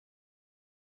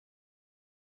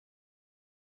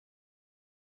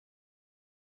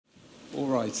All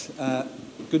right.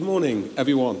 Good morning,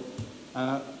 everyone.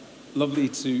 Lovely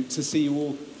to see you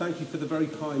all. Thank you for the very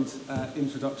kind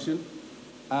introduction.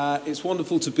 It's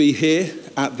wonderful to be here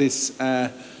at this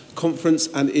conference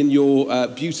and in your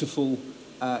beautiful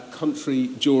country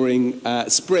during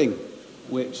spring,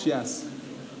 which, yes,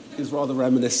 is rather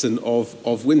reminiscent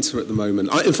of winter at the moment.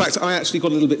 In fact, I actually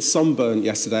got a little bit sunburned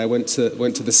yesterday. I went to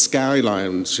the Sky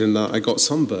Lounge and I got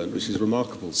sunburned, which is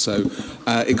remarkable. So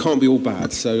it can't be all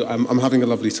bad. So I'm having a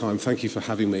lovely time. Thank you for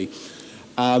having me.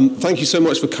 Thank you so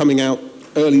much for coming out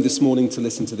early this morning to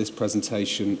listen to this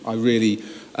presentation. I really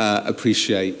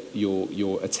appreciate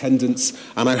your attendance,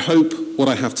 and I hope what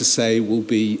I have to say will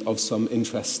be of some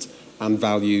interest and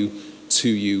value to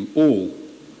you all.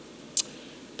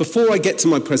 Before I get to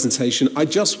my presentation, I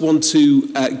just want to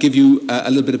give you a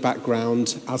little bit of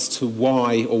background as to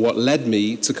why or what led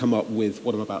me to come up with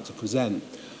what I'm about to present.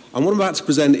 And what I'm about to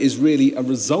present is really a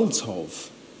result of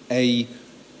a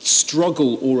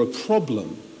struggle or a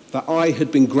problem that I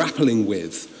had been grappling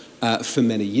with for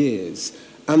many years.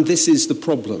 And this is the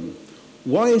problem.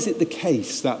 Why is it the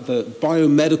case that the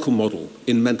biomedical model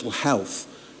in mental health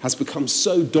has become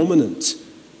so dominant,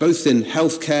 both in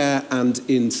healthcare and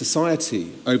in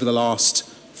society over the last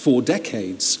 4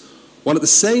 decades, while at the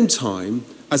same time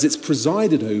as it's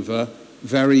presided over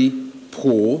very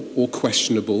poor or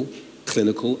questionable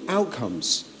clinical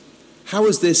outcomes? How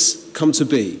has this come to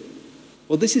be?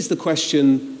 Well, this is the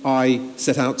question I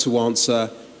set out to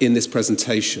answer in this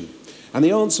presentation. And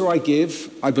the answer I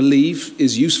give, I believe,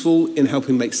 is useful in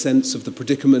helping make sense of the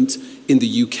predicament in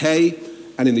the UK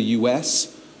and in the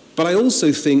US. But I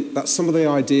also think that some of the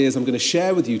ideas I'm going to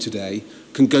share with you today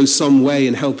can go some way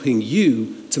in helping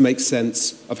you to make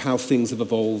sense of how things have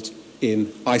evolved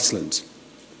in Iceland.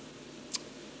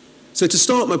 So to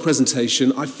start my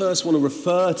presentation, I first want to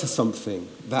refer to something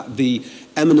that the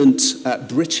eminent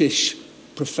British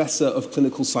professor of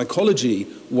clinical psychology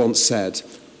once said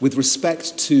with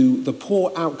respect to the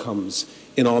poor outcomes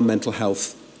in our mental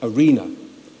health arena.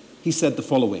 He said the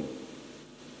following: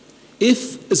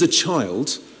 "If, as a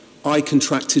child, I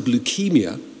contracted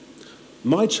leukemia,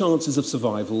 my chances of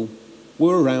survival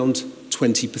were around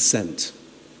 20%.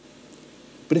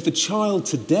 But if a child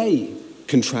today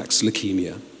contracts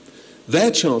leukemia,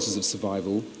 their chances of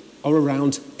survival are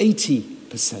around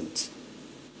 80%.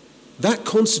 That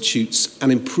constitutes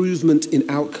an improvement in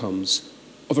outcomes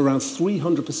of around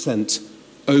 300%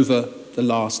 over the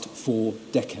last 4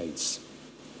 decades.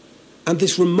 And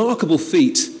this remarkable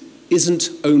feat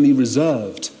isn't only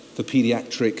reserved for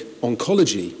pediatric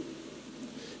oncology,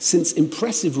 since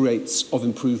impressive rates of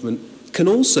improvement can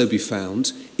also be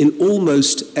found in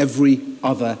almost every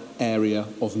other area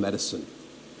of medicine.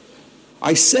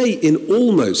 I say in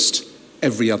almost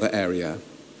every other area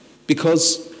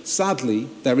because, sadly,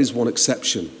 there is one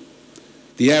exception: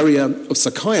 the area of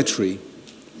psychiatry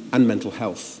and mental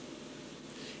health.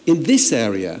 In this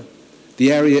area,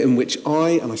 the area in which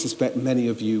I, and I suspect many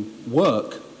of you,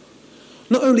 work,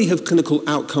 not only have clinical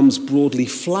outcomes broadly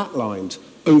flatlined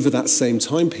over that same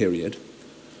time period,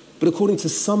 but according to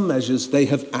some measures, they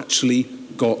have actually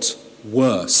got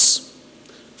worse.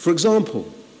 For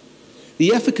example,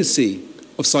 the efficacy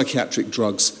of psychiatric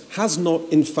drugs has not,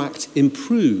 in fact,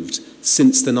 improved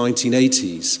since the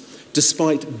 1980s,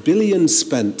 despite billions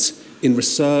spent in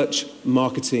research,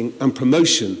 marketing, and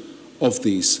promotion of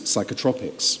these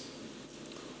psychotropics.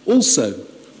 Also,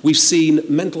 we've seen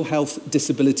mental health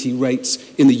disability rates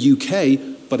in the UK,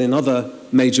 but in other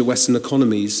major Western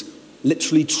economies,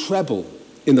 literally treble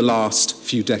in the last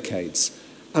few decades.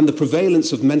 And the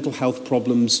prevalence of mental health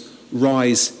problems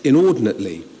rise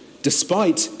inordinately,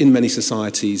 despite, in many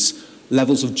societies,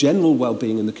 levels of general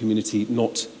well-being in the community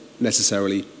not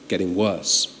necessarily getting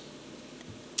worse.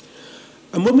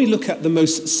 And when we look at the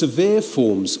most severe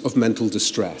forms of mental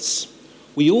distress,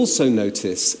 we also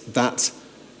notice that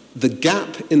the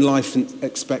gap in life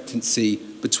expectancy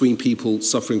between people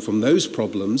suffering from those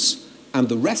problems and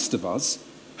the rest of us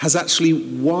has actually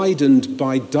widened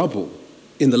by double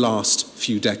in the last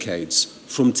few decades,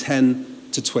 from 10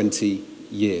 to 20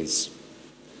 years.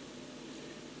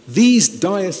 These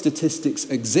dire statistics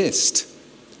exist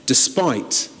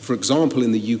despite, for example,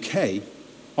 in the UK,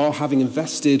 our having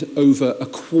invested over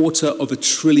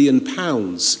 £250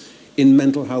 billion in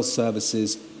mental health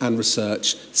services and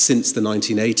research since the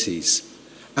 1980s.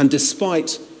 And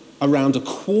despite around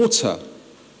 1/4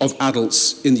 of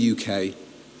adults in the UK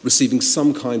receiving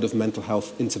some kind of mental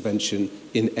health intervention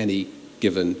in any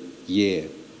given year.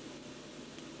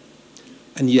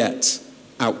 And yet,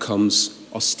 outcomes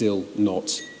are still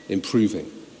not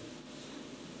improving.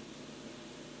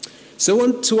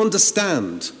 So to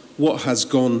understand what has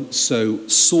gone so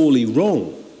sorely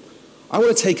wrong, I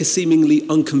want to take a seemingly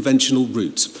unconventional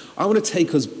route. I want to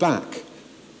take us back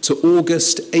to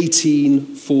August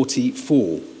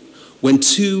 1844, when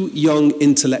two young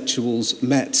intellectuals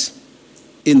met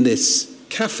in this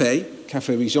Café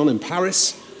Région in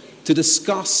Paris, to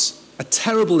discuss a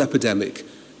terrible epidemic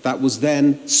that was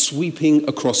then sweeping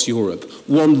across Europe,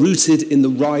 one rooted in the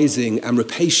rising and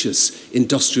rapacious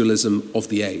industrialism of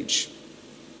the age.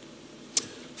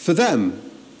 For them,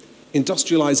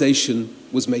 industrialization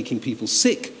was making people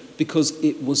sick because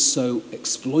it was so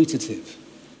exploitative.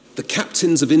 The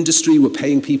captains of industry were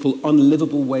paying people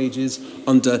unlivable wages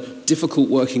under difficult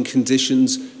working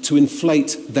conditions to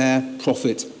inflate their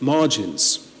profit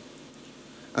margins.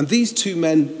 And these two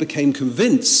men became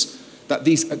convinced that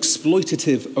these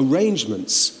exploitative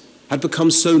arrangements had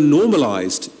become so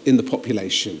normalized in the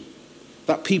population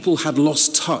that people had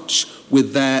lost touch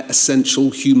with their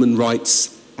essential human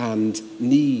rights and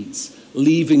needs,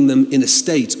 leaving them in a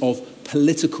state of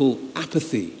political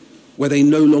apathy, where they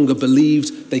no longer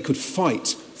believed they could fight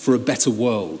for a better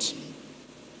world.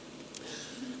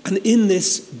 And in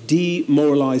this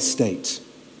demoralized state,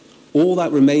 all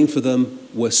that remained for them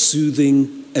were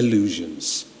soothing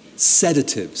illusions,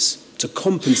 sedatives to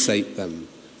compensate them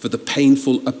for the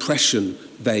painful oppression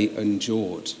they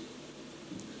endured.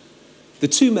 The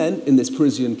two men in this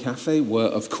Parisian cafe were,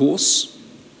 of course,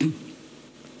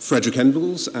 Friedrich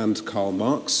Engels and Karl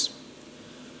Marx.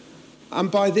 And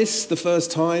by this, the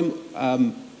first time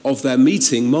of their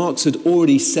meeting, Marx had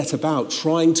already set about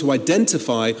trying to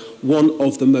identify one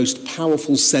of the most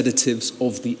powerful sedatives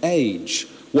of the age,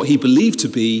 what he believed to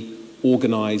be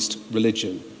organized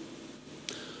religion.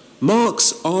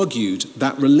 Marx argued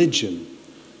that religion,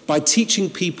 by teaching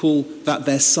people that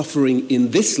their suffering in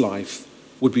this life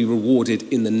would be rewarded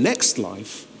in the next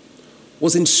life,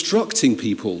 was instructing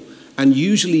people, and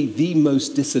usually the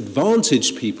most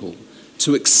disadvantaged people,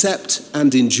 to accept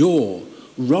and endure,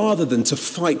 rather than to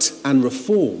fight and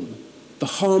reform the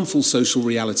harmful social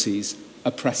realities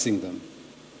oppressing them.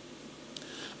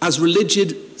 As religion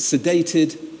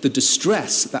sedated the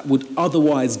distress that would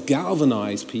otherwise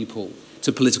galvanize people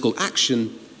to political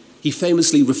action, he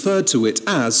famously referred to it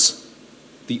as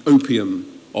the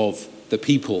opium of the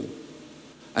people,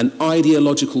 an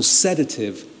ideological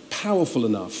sedative powerful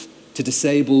enough to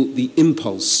disable the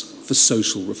impulse for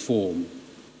social reform.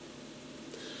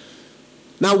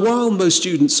 Now, while most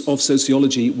students of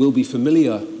sociology will be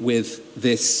familiar with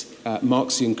this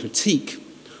Marxian critique,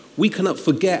 we cannot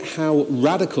forget how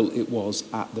radical it was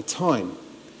at the time.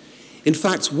 In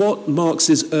fact, what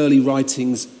Marx's early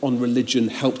writings on religion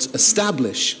helped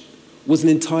establish was an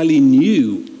entirely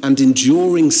new and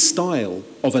enduring style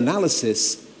of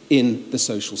analysis in the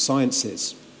social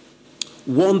sciences.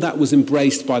 One that was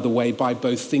embraced, by the way, by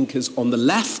both thinkers on the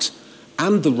left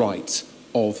and the right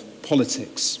of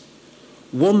politics.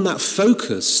 One that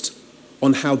focused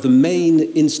on how the main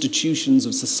institutions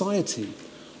of society,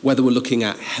 whether we're looking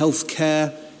at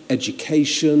healthcare,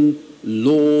 education,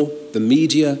 law, the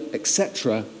media,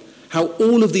 etc., how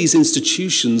all of these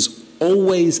institutions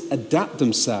always adapt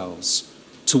themselves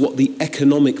to what the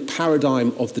economic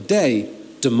paradigm of the day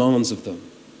demands of them,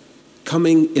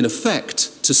 coming in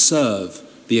effect to serve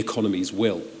the economy's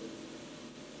will.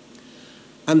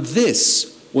 And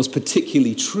this was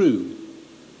particularly true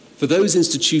for those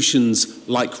institutions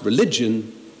like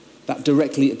religion that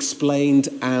directly explained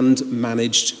and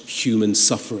managed human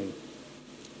suffering.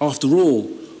 After all,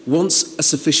 once a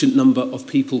sufficient number of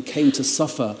people came to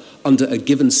suffer under a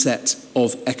given set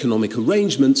of economic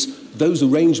arrangements, those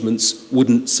arrangements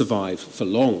wouldn't survive for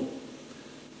long.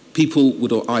 People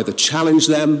would either challenge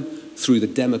them through the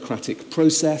democratic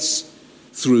process,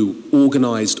 through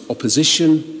organized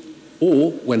opposition, or,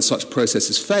 when such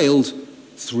processes failed,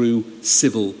 through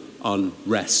civil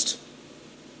unrest.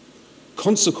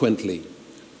 Consequently,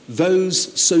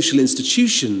 those social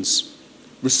institutions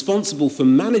responsible for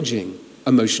managing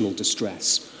emotional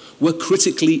distress were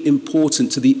critically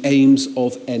important to the aims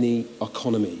of any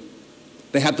economy.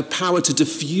 They had the power to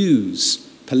diffuse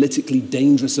politically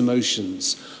dangerous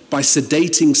emotions by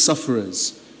sedating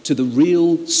sufferers to the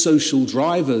real social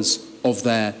drivers of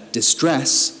their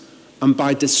distress and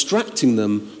by distracting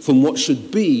them from what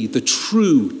should be the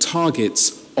true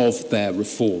targets of their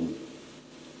reform.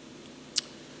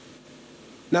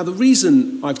 Now, the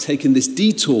reason I've taken this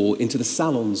detour into the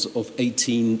salons of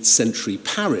 18th century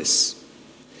Paris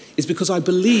is because I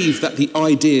believe that the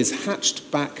ideas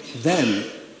hatched back then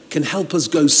can help us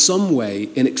go some way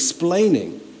in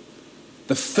explaining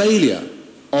the failure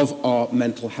of our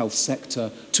mental health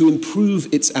sector to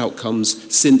improve its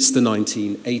outcomes since the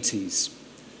 1980s.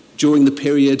 during the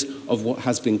period of what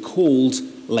has been called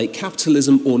late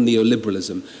capitalism or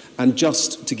neoliberalism. And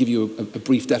just to give you a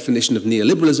brief definition of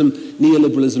neoliberalism,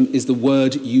 neoliberalism is the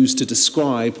word used to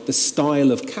describe the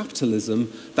style of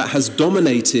capitalism that has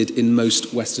dominated in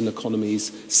most Western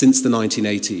economies since the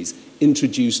 1980s,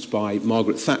 introduced by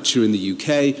Margaret Thatcher in the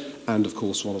UK and, of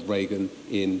course, Ronald Reagan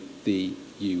in the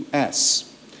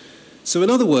US. So in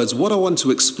other words, what I want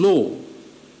to explore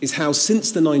is how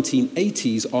since the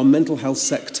 1980s, our mental health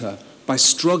sector, by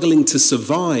struggling to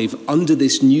survive under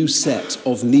this new set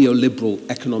of neoliberal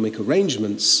economic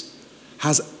arrangements,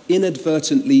 has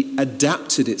inadvertently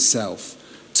adapted itself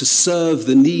to serve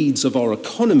the needs of our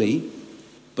economy,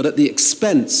 but at the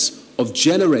expense of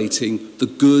generating the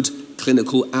good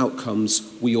clinical outcomes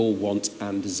we all want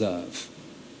and deserve.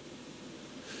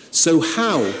 So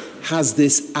how has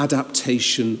this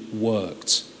adaptation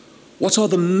worked? What are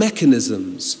the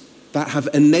mechanisms that have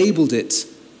enabled it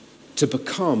to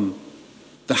become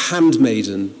the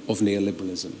handmaiden of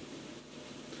neoliberalism?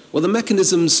 Well, the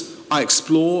mechanisms I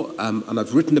explore and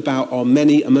I've written about are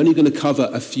many. I'm only going to cover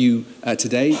a few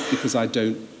today because I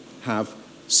don't have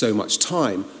so much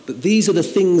time. But these are the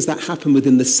things that happen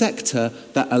within the sector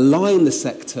that align the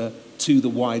sector to the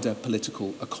wider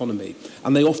political economy.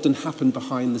 And they often happen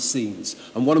behind the scenes.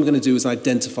 And what I'm going to do is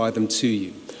identify them to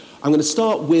you. I'm going to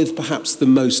start with perhaps the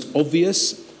most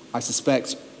obvious. I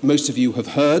suspect most of you have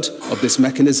heard of this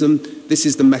mechanism. This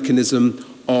is the mechanism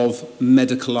of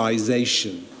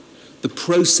medicalisation, the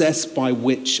process by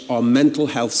which our mental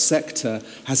health sector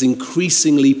has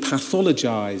increasingly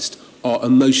pathologised our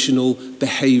emotional,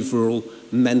 behavioural,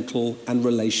 mental and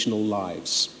relational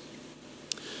lives.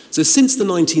 So since the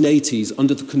 1980s,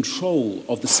 under the control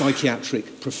of the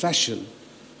psychiatric profession,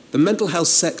 the mental health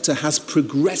sector has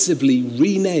progressively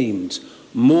renamed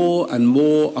more and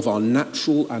more of our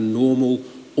natural and normal,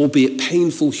 albeit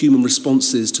painful human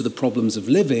responses to the problems of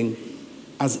living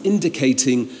as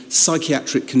indicating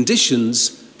psychiatric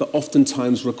conditions that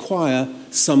oftentimes require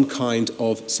some kind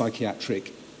of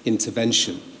psychiatric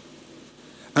intervention.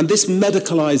 And this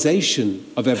medicalisation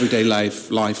of everyday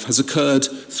life has occurred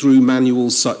through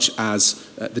manuals such as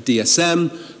the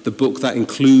DSM, the book that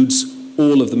includes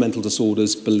all of the mental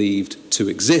disorders believed to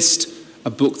exist, a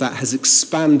book that has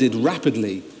expanded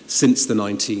rapidly since the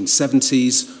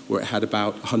 1970s, where it had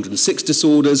about 106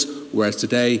 disorders, whereas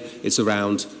today it's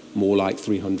around more like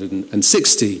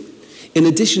 360. In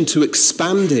addition to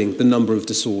expanding the number of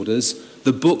disorders,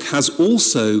 the book has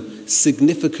also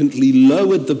significantly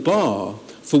lowered the bar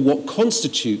for what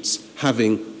constitutes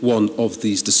having one of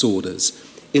these disorders,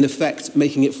 in effect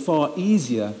making it far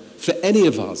easier for any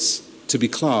of us to be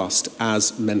classed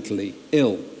as mentally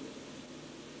ill.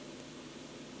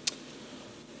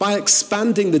 By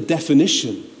expanding the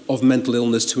definition of mental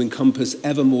illness to encompass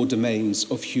ever more domains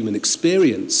of human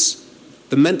experience,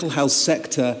 the mental health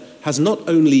sector has not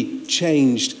only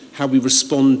changed how we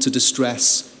respond to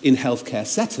distress in healthcare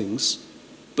settings,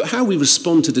 but how we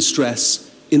respond to distress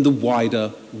in the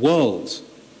wider world,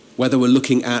 whether we're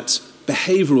looking at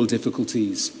behavioural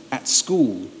difficulties at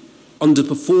school,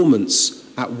 underperformance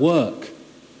at work,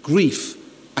 grief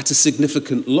at a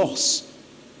significant loss,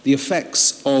 the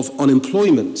effects of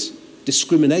unemployment,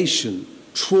 discrimination,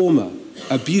 trauma,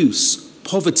 abuse,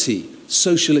 poverty,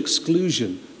 social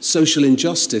exclusion, social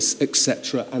injustice,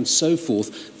 etc., and so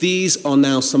forth. These are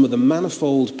now some of the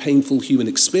manifold, painful human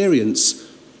experience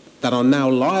that are now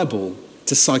liable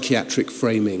to psychiatric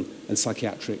framing and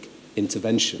psychiatric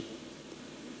intervention.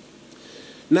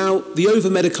 Now, the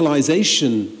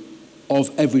over-medicalisation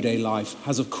of everyday life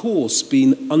has, of course,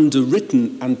 been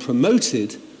underwritten and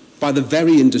promoted by the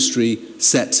very industry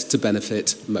set to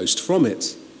benefit most from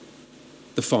it,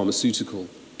 the pharmaceutical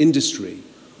industry,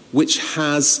 which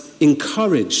has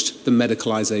encouraged the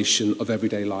medicalisation of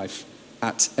everyday life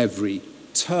at every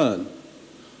turn.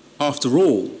 After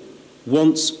all,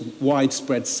 once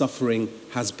widespread suffering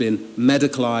has been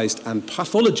medicalised and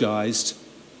pathologised,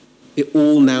 it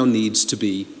all now needs to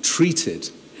be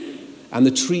treated. And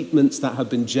the treatments that have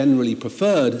been generally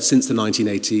preferred since the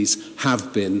 1980s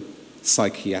have been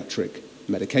psychiatric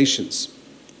medications.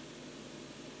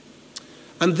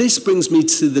 And this brings me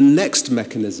to the next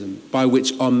mechanism by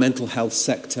which our mental health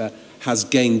sector has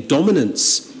gained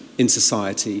dominance in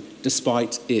society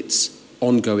despite its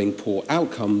ongoing poor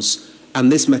outcomes,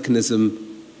 and this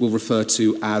mechanism we'll refer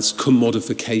to as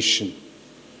commodification,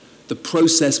 the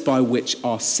process by which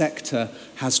our sector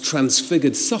has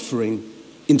transfigured suffering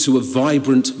into a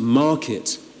vibrant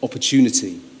market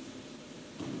opportunity.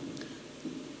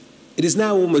 It is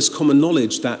now almost common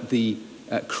knowledge that the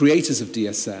creators of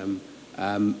DSM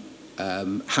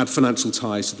had financial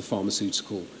ties to the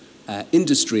pharmaceutical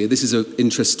industry. This is an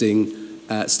interesting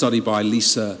study by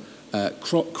Lisa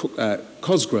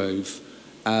Cosgrove,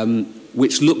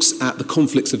 which looks at the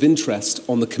conflicts of interest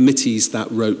on the committees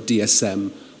that wrote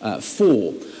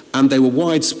DSM-4, and they were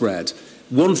widespread.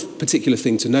 One particular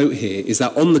thing to note here is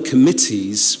that on the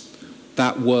committees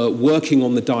that were working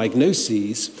on the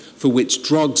diagnoses for which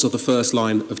drugs are the first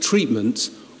line of treatment,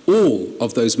 all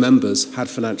of those members had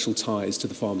financial ties to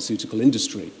the pharmaceutical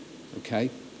industry. Okay?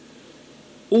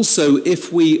 Also,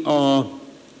 if we are,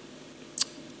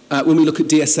 when we look at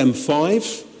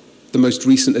DSM-5, the most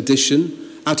recent edition,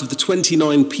 out of the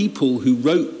 29 people who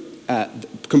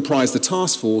comprised the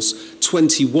task force,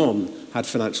 21 had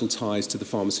financial ties to the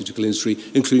pharmaceutical industry,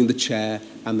 including the chair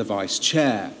and the vice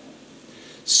chair.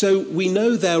 So we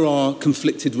know there are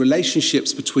conflicted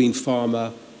relationships between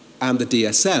pharma and the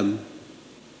DSM,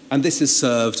 and this has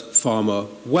served pharma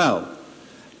well.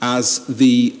 As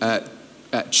the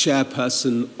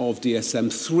chairperson of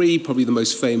DSM-3, probably the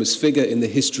most famous figure in the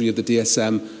history of the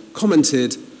DSM,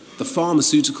 commented, the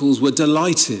pharmaceuticals were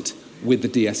delighted with the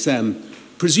DSM,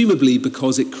 presumably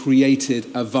because it created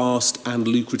a vast and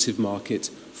lucrative market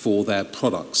for their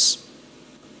products.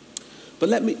 But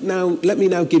let me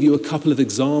now give you a couple of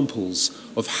examples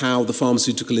of how the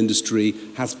pharmaceutical industry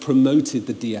has promoted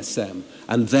the DSM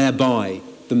and thereby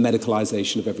the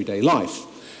medicalization of everyday life.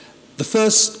 The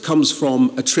first comes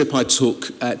from a trip I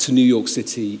took to New York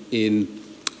City in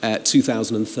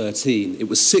 2013. It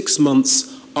was 6 months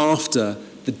after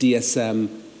the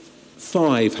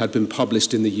DSM-5 had been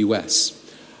published in the US.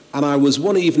 And I was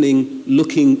one evening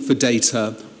looking for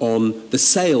data on the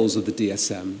sales of the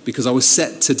DSM because I was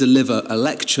set to deliver a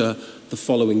lecture the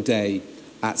following day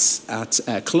at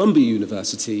Columbia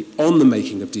University on the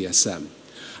making of DSM.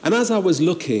 And as I was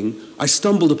looking, I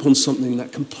stumbled upon something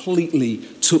that completely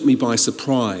took me by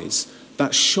surprise,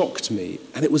 that shocked me,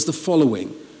 and it was the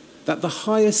following, that the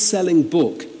highest selling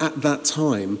book at that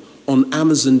time on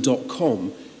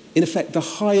Amazon.com, in effect the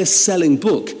highest selling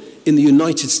book in the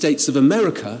United States of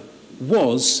America,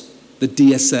 was the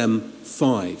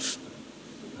DSM-5.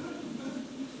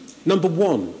 Number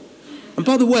one. And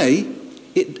by the way,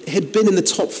 it had been in the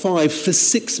top 5 for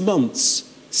 6 months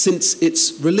since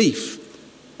its release.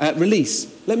 Let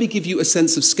me give you a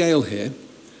sense of scale here.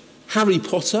 Harry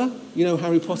Potter, you know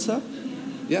Harry Potter?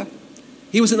 Yeah?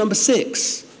 He was at number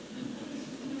 6.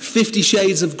 50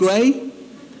 Shades of Grey, do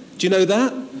you know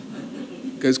that?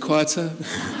 Goes quieter.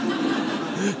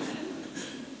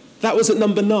 That was at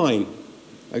number 9,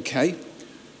 okay?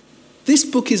 This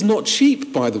book is not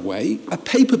cheap, by the way. A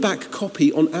paperback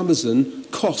copy on Amazon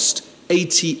cost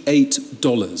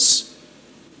 $88.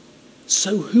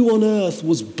 So who on earth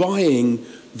was buying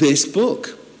this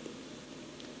book?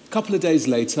 A couple of days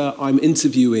later, I'm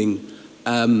interviewing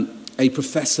a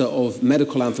professor of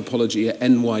medical anthropology at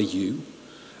NYU.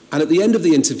 And at the end of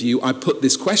the interview, I put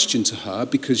this question to her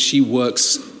because she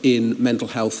works in mental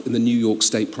health in the New York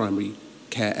State primary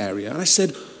care area. And I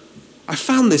said, I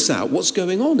found this out. What's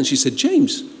going on? And she said,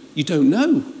 James, you don't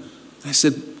know. I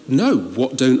said, no,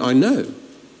 what don't I know?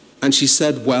 And she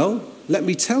said, well, let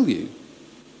me tell you.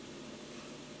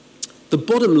 The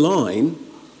bottom line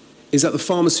is that the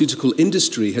pharmaceutical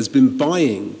industry has been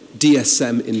buying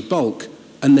DSM in bulk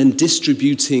and then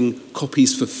distributing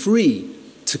copies for free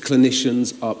to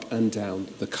clinicians up and down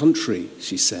the country,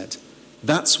 she said.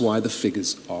 That's why the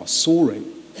figures are soaring.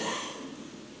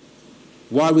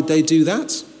 Why would they do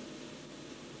that?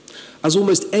 As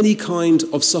almost any kind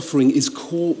of suffering is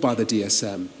caught by the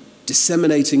DSM,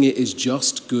 disseminating it is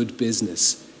just good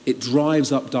business. It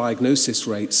drives up diagnosis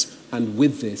rates and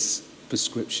with this,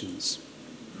 prescriptions.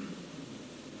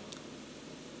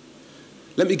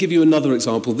 Let me give you another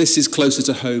example. This is closer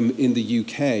to home in the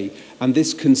UK, and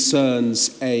this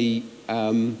concerns a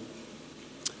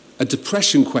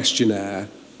depression questionnaire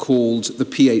called the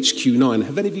PHQ-9.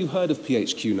 Have any of you heard of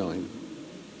PHQ-9?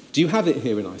 Do you have it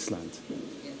here in Iceland?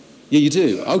 Yeah, you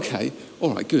do? Okay.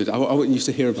 All right, good. I want you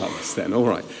to hear about this then. All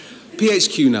right.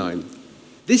 PHQ-9.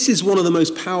 This is one of the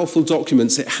most powerful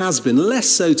documents. It has been, less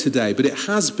so today, but it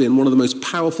has been one of the most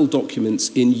powerful documents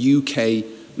in UK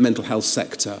mental health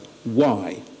sector.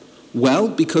 Why? Well,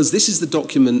 because this is the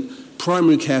document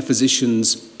primary care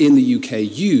physicians in the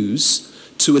UK use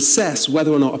to assess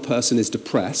whether or not a person is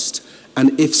depressed,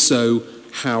 and if so,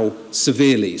 how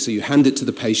severely. So you hand it to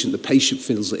the patient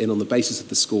fills it in on the basis of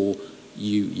the score,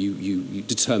 you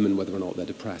determine whether or not they're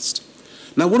depressed.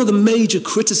 Now, one of the major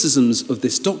criticisms of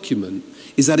this document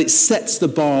is that it sets the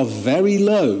bar very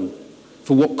low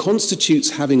for what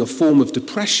constitutes having a form of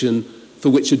depression for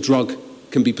which a drug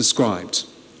can be prescribed,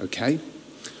 okay?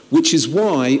 Which is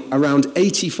why around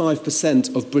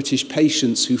 85% of British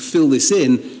patients who fill this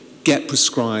in get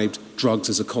prescribed drugs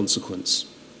as a consequence.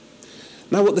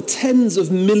 Now, what the tens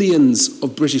of millions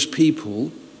of British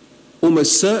people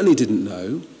almost certainly didn't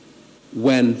know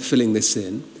when filling this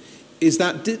in is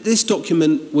that this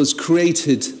document was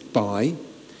created by,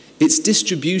 its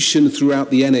distribution throughout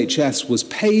the NHS was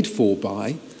paid for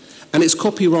by, and its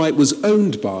copyright was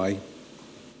owned by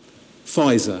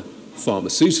Pfizer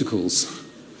Pharmaceuticals,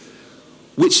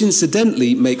 which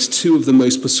incidentally makes two of the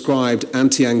most prescribed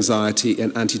anti-anxiety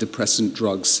and antidepressant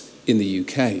drugs in the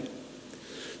UK.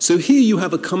 So here you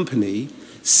have a company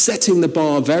setting the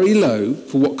bar very low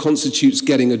for what constitutes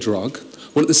getting a drug,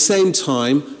 while at the same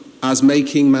time as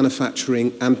making,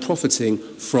 manufacturing and profiting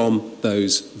from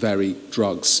those very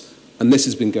drugs. And this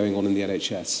has been going on in the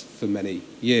NHS for many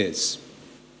years.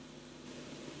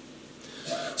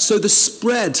 So the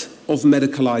spread of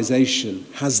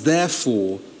medicalisation has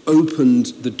therefore opened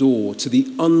the door to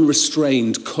the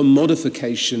unrestrained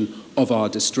commodification of our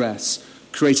distress,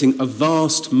 creating a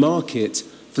vast market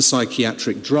for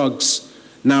psychiatric drugs,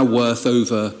 now worth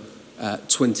over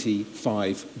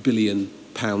 £25 billion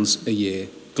a year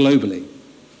globally.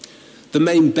 The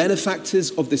main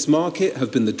benefactors of this market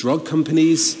have been the drug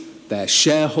companies, their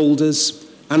shareholders,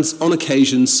 and on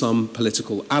occasion some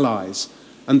political allies,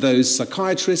 and those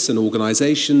psychiatrists and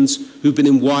organisations who've been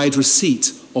in wide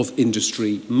receipt of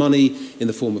industry money in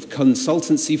the form of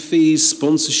consultancy fees,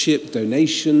 sponsorship,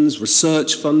 donations,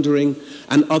 research funding,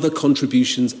 and other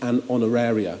contributions and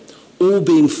honoraria, all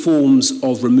being forms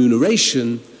of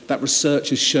remuneration that research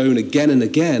has shown again and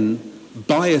again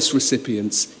bias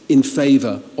recipients in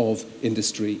favour of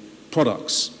industry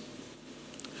products.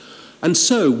 And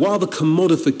so, while the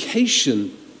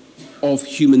commodification of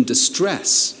human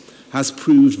distress has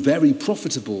proved very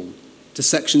profitable to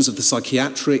sections of the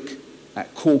psychiatric,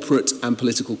 corporate and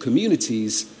political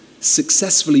communities,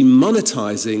 successfully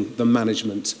monetising the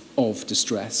management of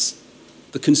distress,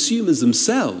 the consumers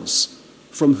themselves,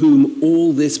 from whom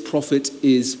all this profit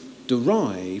is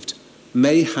derived,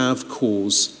 may have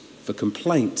cause for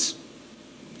complaint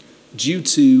due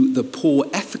to the poor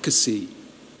efficacy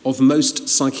of most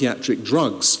psychiatric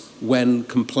drugs when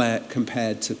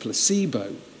compared to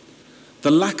placebo,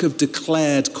 the lack of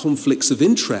declared conflicts of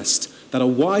interest that are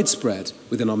widespread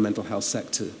within our mental health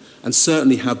sector and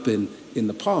certainly have been in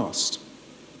the past,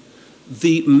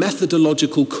 the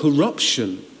methodological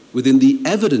corruption within the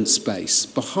evidence base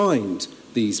behind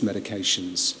these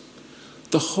medications,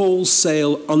 the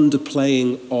wholesale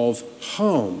underplaying of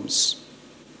harms,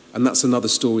 and that's another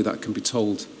story that can be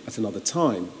told at another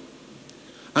time,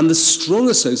 and the strong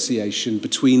association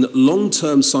between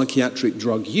long-term psychiatric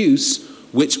drug use,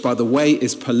 which, by the way,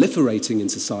 is proliferating in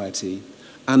society,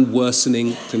 and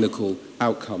worsening clinical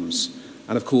outcomes.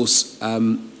 And of course,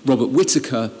 Robert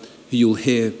Whittaker, who you'll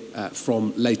hear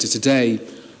from later today,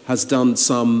 has done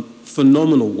some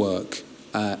phenomenal work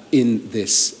in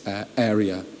this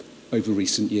area over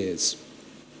recent years.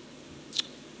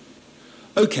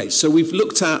 Okay, so we've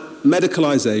looked at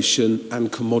medicalisation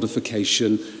and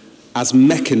commodification as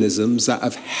mechanisms that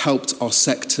have helped our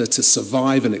sector to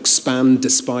survive and expand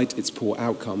despite its poor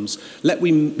outcomes. Let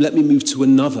me move to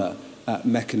another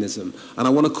mechanism, and I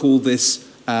want to call this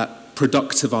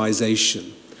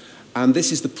productivization. And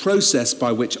this is the process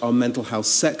by which our mental health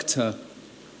sector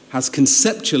has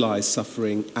conceptualized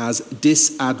suffering as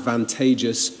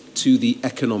disadvantageous to the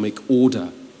economic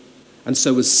order, and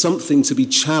so as something to be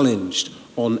challenged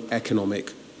on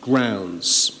economic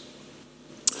grounds.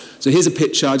 So here's a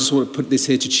picture. I just want to put this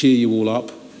here to cheer you all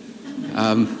up.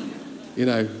 You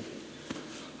know,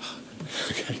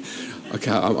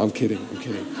 okay, I'm kidding.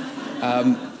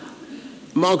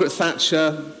 Margaret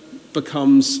Thatcher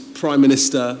becomes Prime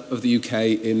Minister of the UK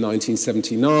in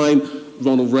 1979.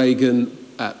 Ronald Reagan,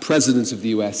 President of the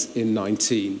US in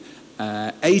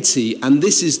 1980. And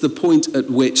this is the point at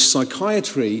which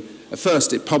psychiatry, at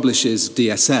first it publishes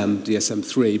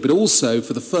DSM-3, but also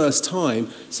for the first time,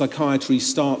 psychiatry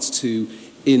starts to,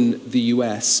 in the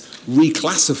US,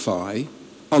 reclassify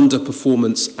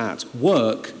underperformance at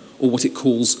work, or what it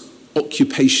calls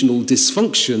occupational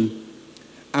dysfunction,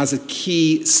 as a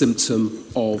key symptom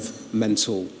of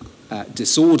mental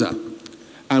disorder.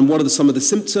 And what are some of the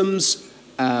symptoms?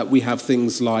 We have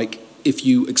things like if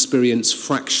you experience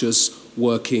fractious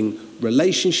working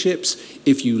relationships,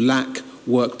 if you lack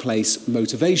workplace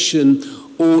motivation,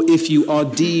 or if you are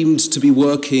deemed to be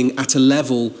working at a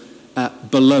level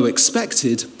below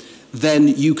expected, then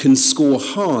you can score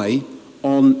high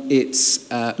on its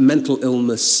mental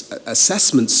illness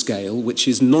assessment scale, which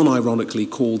is non-ironically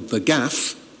called the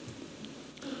GAF.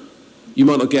 You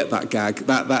might not get that gag.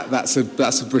 That's a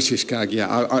British gag. Yeah,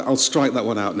 I'll strike that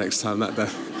one out next time. That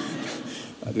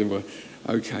didn't work.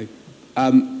 Okay.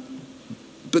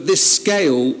 But this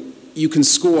scale, you can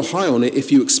score high on it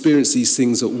if you experience these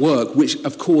things at work, which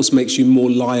of course makes you more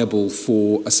liable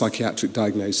for a psychiatric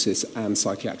diagnosis and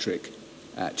psychiatric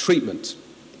treatment.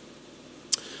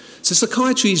 So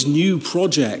psychiatry's new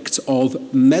project of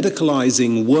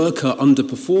medicalising worker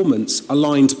underperformance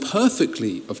aligned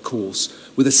perfectly, of course,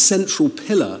 with a central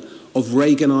pillar of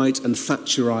Reaganite and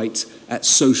Thatcherite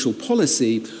social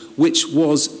policy, which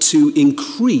was to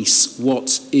increase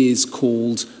what is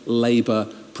called labour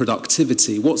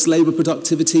productivity. What's labour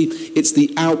productivity? It's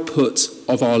the output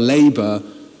of our labour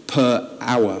per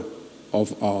hour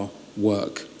of our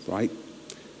work, right?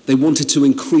 They wanted to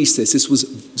increase this. This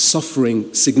was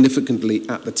suffering significantly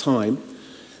at the time.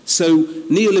 So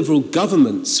neoliberal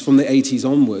governments from the 80s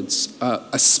onwards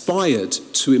aspired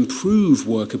to improve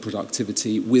worker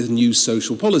productivity with new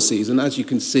social policies. And as you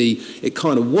can see, it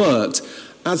kind of worked.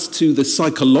 As to the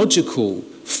psychological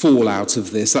fallout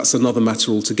of this, that's another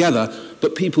matter altogether.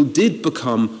 But people did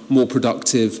become more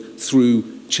productive through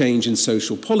change in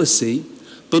social policy.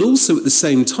 But also at the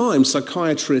same time,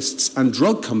 psychiatrists and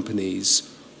drug companies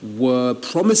were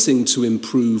promising to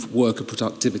improve worker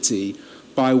productivity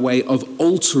by way of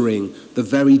altering the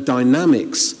very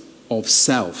dynamics of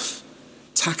self,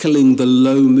 tackling the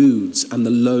low moods and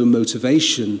the low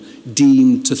motivation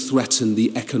deemed to threaten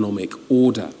the economic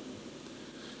order.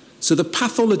 So the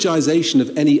pathologisation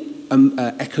of any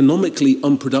economically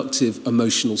unproductive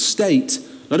emotional state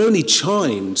not only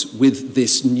chimed with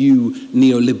this new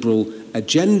neoliberal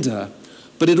agenda,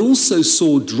 but it also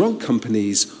saw drug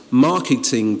companies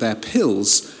marketing their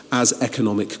pills as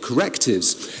economic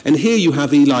correctives. And here you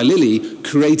have Eli Lilly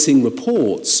creating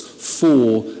reports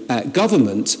for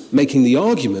government, making the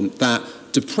argument that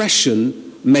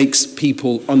depression makes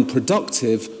people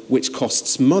unproductive, which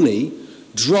costs money.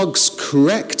 Drugs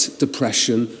correct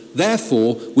depression,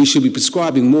 therefore we should be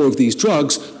prescribing more of these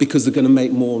drugs because they're going to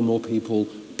make more and more people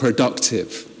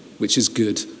productive, which is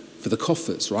good for the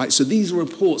coffers, right? So these are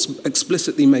reports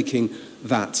explicitly making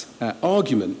that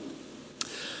argument.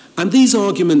 And these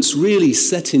arguments really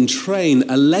set in train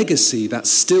a legacy that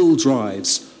still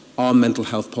drives our mental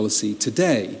health policy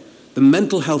today. The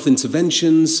mental health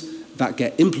interventions that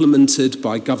get implemented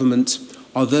by government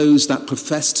are those that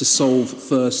profess to solve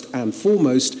first and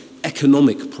foremost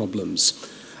economic problems.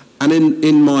 And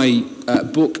in my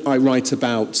book, I write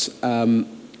about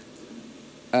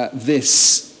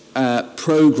this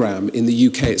program in the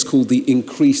UK. It's called the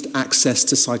Increased Access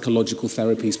to Psychological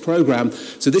Therapies program.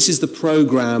 So this is the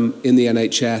program in the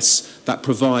NHS that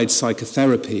provides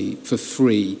psychotherapy for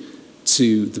free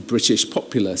to the British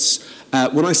populace.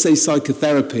 When I say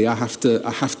psychotherapy, I have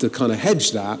to kind of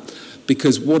hedge that,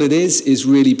 because what it is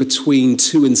really between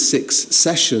 2 and 6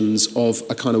 sessions of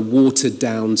a kind of watered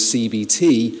down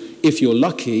CBT, if you're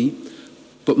lucky.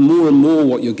 But more and more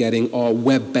what you're getting are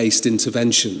web-based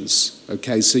interventions,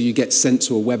 okay? So you get sent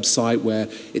to a website where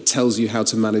it tells you how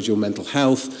to manage your mental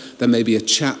health. There may be a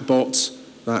chat bot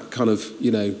that kind of,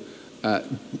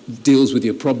 deals with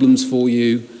your problems for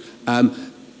you.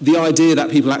 The idea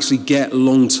that people actually get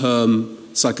long-term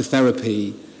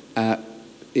psychotherapy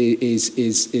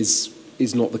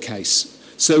is not the case.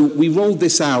 So we rolled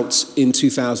this out in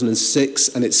 2006,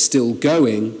 and it's still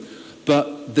going.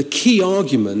 But the key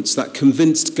arguments that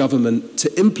convinced government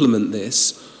to implement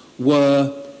this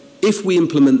were, if we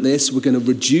implement this, we're going to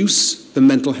reduce the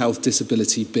mental health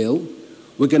disability bill,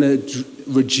 we're going to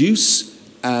reduce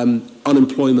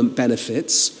unemployment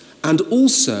benefits, and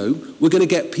also we're going to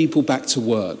get people back to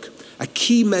work. A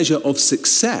key measure of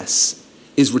success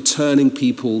is returning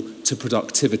people to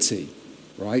productivity,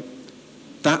 right?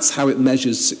 That's how it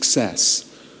measures success,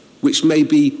 which may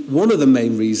be one of the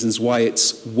main reasons why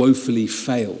it's woefully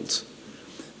failed.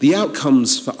 The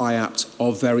outcomes for IAPT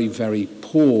are very, very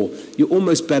poor. You're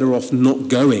almost better off not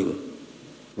going,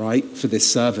 right, for this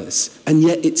service. And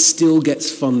yet it still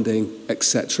gets funding,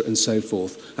 etc., and so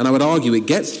forth. And I would argue it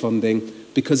gets funding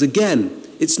because, again,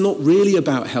 it's not really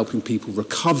about helping people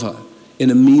recover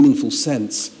in a meaningful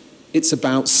sense. It's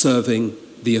about serving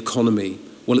the economy,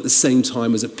 while at the same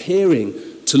time as appearing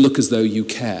to look as though you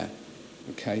care.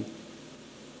 Okay.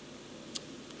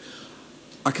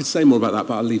 I could say more about that,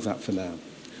 but I'll leave that for now.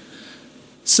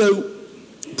 So,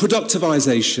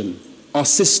 productivization. Our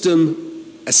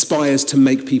system aspires to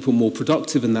make people more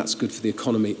productive, and that's good for the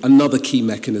economy. Another key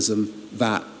mechanism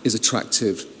that is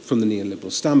attractive from the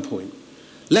neoliberal standpoint.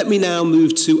 Let me now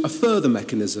move to a further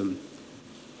mechanism,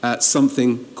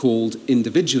 something called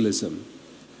individualism,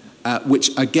 which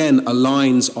again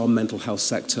aligns our mental health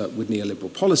sector with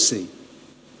neoliberal policy.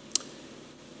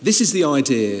 This is the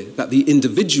idea that the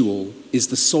individual is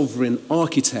the sovereign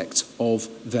architect of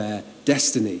their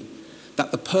destiny,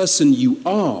 that the person you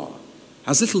are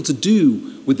has little to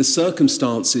do with the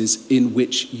circumstances in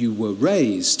which you were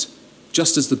raised,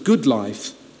 just as the good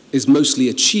life is mostly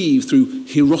achieved through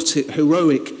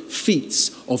heroic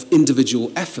feats of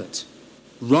individual effort,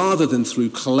 rather than through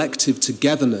collective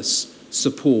togetherness,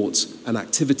 support, and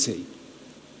activity.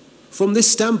 From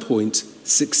this standpoint,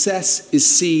 success is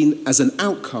seen as an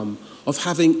outcome of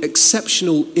having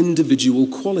exceptional individual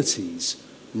qualities,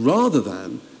 rather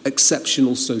than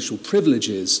exceptional social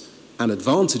privileges and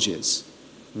advantages,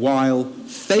 while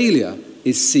failure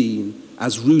is seen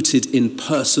as rooted in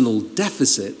personal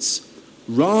deficits,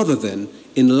 rather than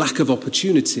in lack of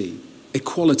opportunity,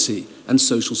 equality, and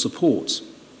social support.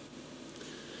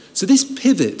 So this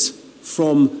pivot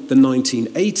from the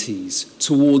 1980s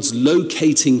towards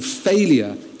locating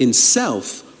failure in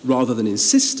self rather than in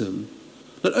system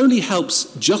not only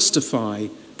helps justify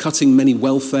cutting many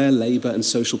welfare, labour and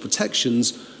social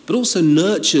protections, but also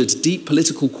nurtured deep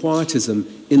political quietism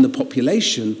in the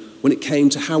population when it came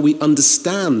to how we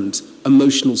understand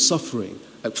emotional suffering,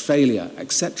 failure,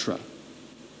 etc.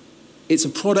 It's a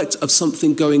product of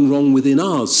something going wrong within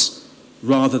us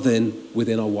rather than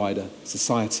within our wider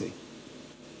society.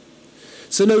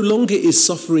 So no longer is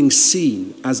suffering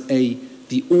seen as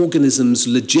the organism's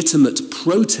legitimate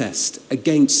protest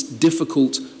against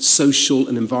difficult social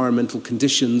and environmental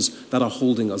conditions that are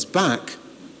holding us back,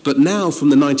 but now from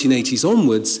the 1980s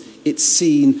onwards, it's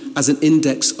seen as an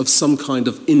index of some kind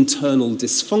of internal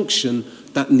dysfunction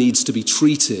that needs to be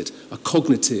treated, a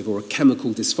cognitive or a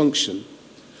chemical dysfunction.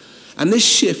 And this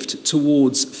shift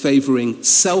towards favouring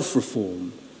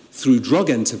self-reform through drug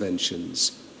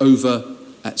interventions over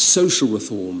social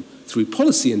reform through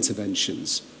policy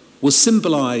interventions was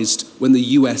symbolised when the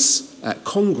US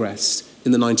Congress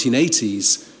in the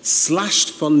 1980s slashed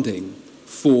funding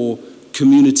for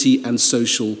community and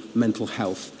social mental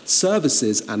health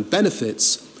services and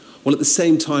benefits, while at the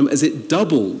same time as it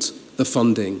doubled the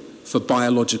funding for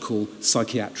biological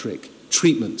psychiatric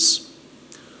treatments.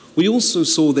 We also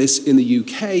saw this in the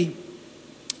UK,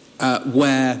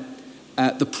 where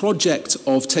the project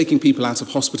of taking people out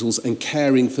of hospitals and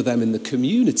caring for them in the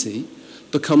community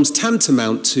becomes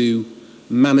tantamount to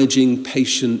managing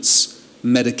patients'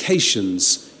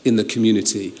 medications in the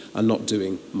community and not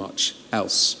doing much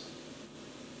else.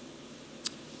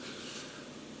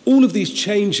 All of these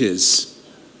changes,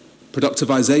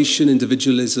 productivization,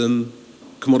 individualism,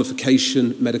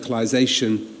 commodification,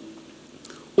 medicalization,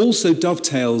 also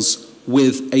dovetails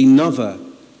with another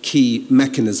key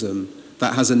mechanism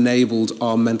that has enabled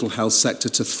our mental health sector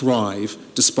to thrive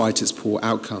despite its poor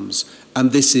outcomes,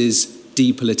 and this is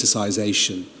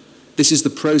depoliticisation. This is the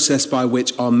process by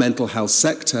which our mental health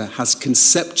sector has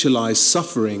conceptualised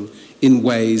suffering in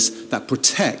ways that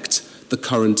protect the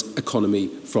current economy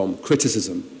from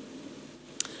criticism.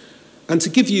 And to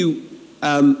give you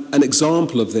an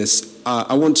example of this,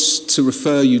 I want to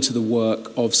refer you to the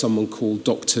work of someone called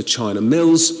Dr. China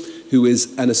Mills, who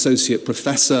is an associate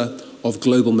professor of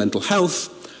global mental health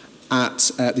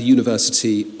at the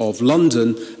University of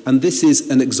London, and this is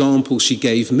an example she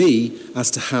gave me as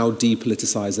to how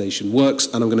depoliticisation works,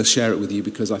 and I'm going to share it with you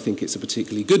because I think it's a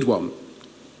particularly good one.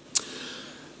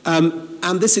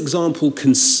 And this example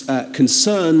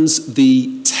concerns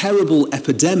the terrible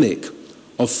epidemic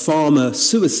of farmer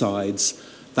suicides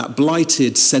that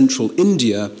blighted central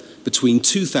India between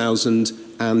 2000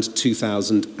 and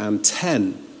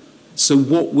 2010. So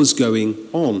what was going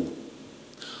on?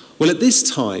 Well, at this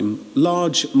time,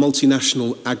 large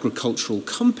multinational agricultural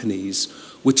companies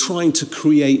were trying to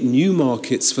create new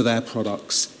markets for their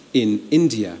products in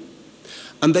India.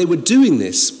 And they were doing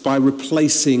this by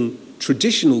replacing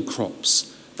traditional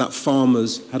crops that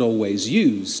farmers had always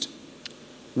used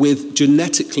with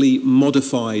genetically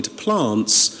modified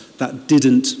plants that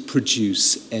didn't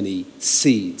produce any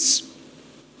seeds.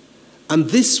 And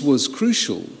this was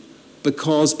crucial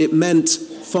because it meant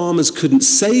farmers couldn't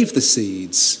save the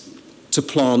seeds to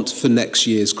plant for next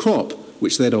year's crop,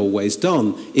 which they'd always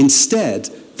done. Instead,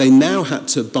 they now had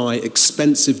to buy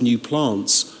expensive new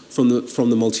plants from the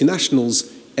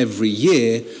multinationals every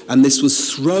year, and this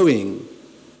was throwing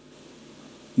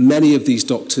many of these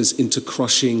doctors into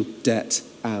crushing debt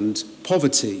and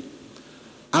poverty.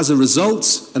 As a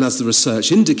result, and as the research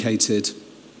indicated,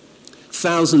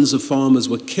 thousands of farmers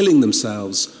were killing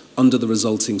themselves under the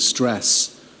resulting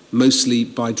stress, mostly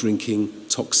by drinking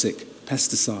toxic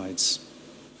pesticides.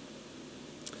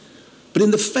 But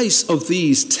in the face of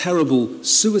these terrible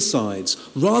suicides,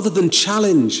 rather than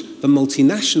challenge the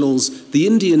multinationals, the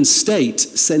Indian state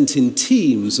sent in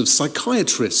teams of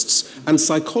psychiatrists and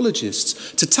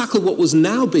psychologists to tackle what was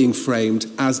now being framed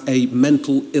as a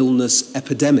mental illness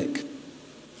epidemic.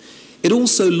 It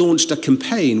also launched a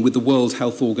campaign with the World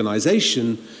Health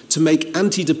Organization to make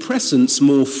antidepressants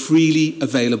more freely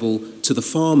available to the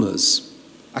farmers.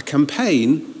 A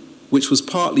campaign which was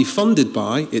partly funded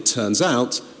by, it turns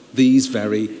out, these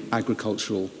very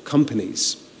agricultural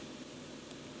companies.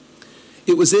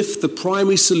 It was as if the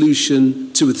primary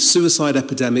solution to a suicide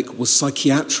epidemic was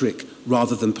psychiatric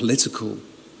rather than political.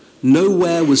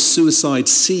 Nowhere was suicide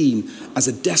seen as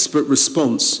a desperate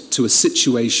response to a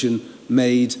situation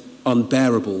made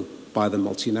unbearable by the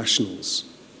multinationals.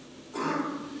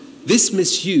 This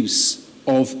misuse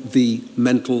of the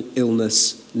mental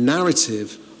illness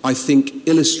narrative, I think,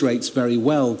 illustrates very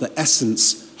well the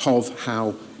essence of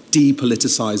how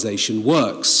depoliticisation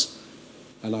works.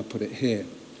 And I put it here.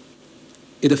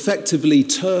 It effectively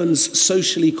turns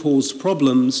socially caused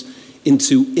problems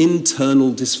into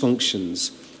internal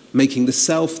dysfunctions, making the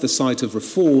self the site of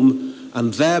reform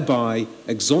and thereby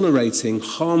exonerating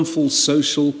harmful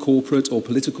social, corporate or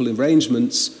political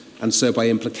arrangements, and so by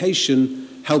implication,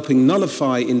 helping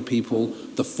nullify in people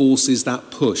the forces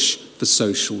that push for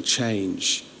social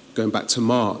change. Going back to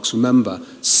Marx, remember,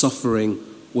 suffering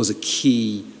was a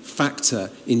key factor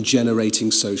in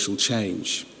generating social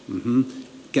change.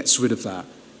 Gets rid of that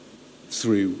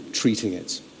through treating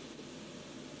it.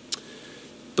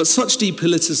 But such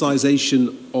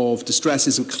depoliticisation of distress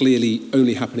isn't clearly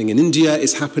only happening in India,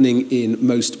 it's happening in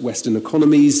most Western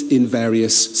economies in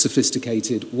various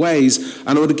sophisticated ways.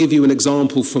 And I want to give you an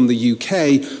example from the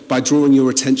UK by drawing your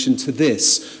attention to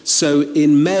this. So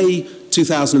in May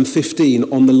 2015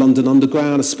 on the London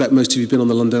Underground, I suspect most of you have been on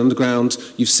the London Underground,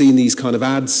 you've seen these kind of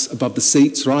ads above the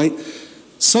seats, right?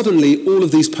 Suddenly all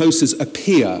of these posters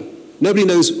appear. Nobody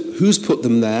knows who's put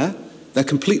them there, they're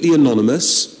completely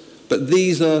anonymous, but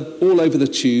these are all over the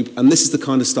tube, and this is the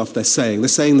kind of stuff they're saying. They're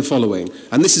saying the following,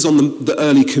 and this is on the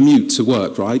early commute to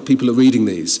work, right? People are reading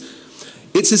these.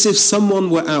 It's as if someone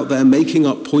were out there making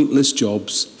up pointless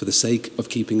jobs for the sake of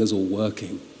keeping us all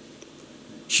working.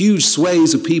 Huge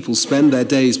swathes of people spend their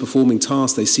days performing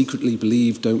tasks they secretly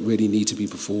believe don't really need to be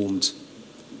performed.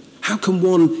 How can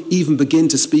one even begin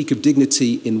to speak of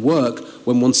dignity in work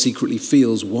when one secretly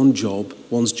feels one's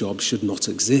job should not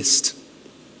exist?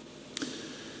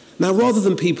 Now, rather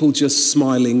than people just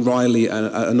smiling wryly at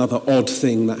another odd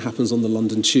thing that happens on the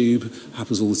London Tube,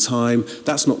 happens all the time,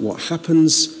 that's not what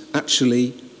happens.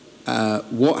 Actually,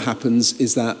 what happens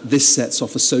is that this sets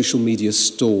off a social media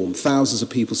storm. Thousands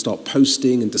of people start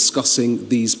posting and discussing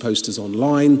these posters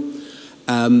online.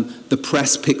 The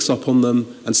press picks up on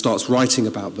them and starts writing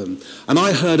about them. And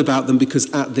I heard about them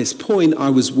because at this point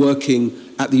I was working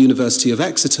at the University of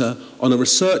Exeter on a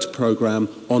research programme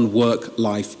on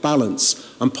work-life balance.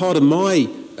 And part of my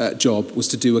job was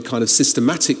to do a kind of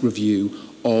systematic review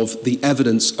of the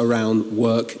evidence around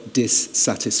work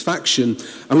dissatisfaction.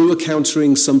 And we were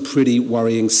countering some pretty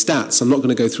worrying stats. I'm not going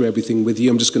to go through everything with you.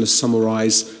 I'm just going to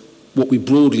summarise what we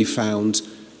broadly found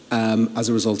as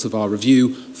a result of our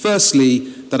review. Firstly,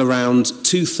 that around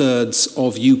 2/3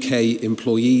 of UK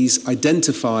employees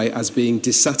identify as being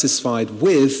dissatisfied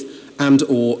with and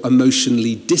or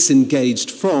emotionally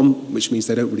disengaged from, which means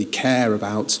they don't really care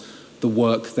about the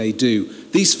work they do.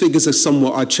 These figures are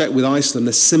somewhat, I checked with Iceland,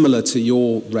 they're similar to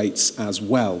your rates as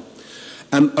well.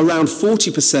 Around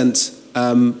 40%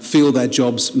 feel their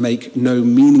jobs make no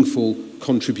meaningful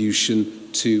contribution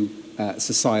to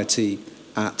society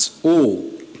at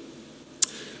all.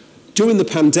 During the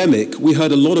pandemic, we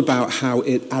heard a lot about how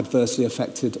it adversely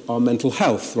affected our mental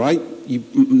health, right? You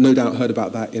no doubt heard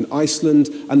about that in Iceland,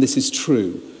 and this is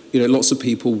true. You know, lots of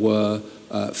people were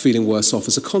feeling worse off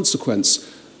as a consequence.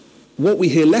 What we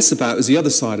hear less about is the other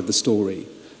side of the story.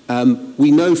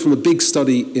 We know from a big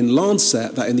study in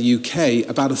Lancet that in the UK,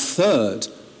 about 1/3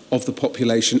 of the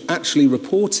population actually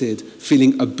reported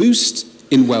feeling a boost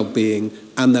in well-being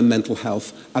and their mental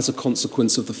health as a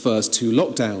consequence of the first 2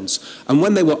 lockdowns. And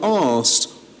when they were asked,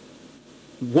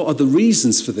 what are the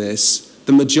reasons for this,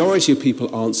 the majority of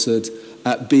people answered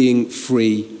being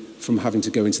free from having to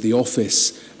go into the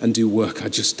office and do work I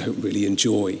just don't really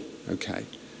enjoy. Okay.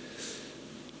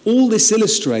 All this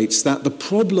illustrates that the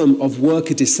problem of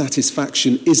worker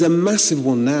dissatisfaction is a massive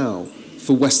one now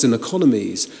for Western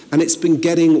economies, and it's been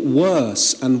getting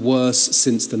worse and worse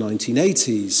since the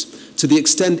 1980s, to the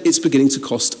extent it's beginning to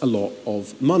cost a lot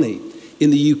of money. In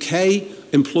the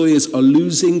UK, employers are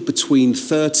losing between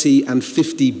 30 and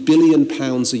 50 billion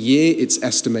pounds a year, it's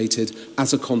estimated,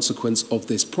 as a consequence of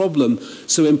this problem.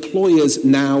 So employers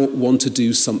now want to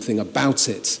do something about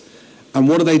it. And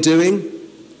what are they doing?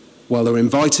 Well, they're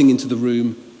inviting into the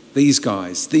room these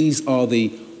guys. These are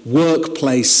the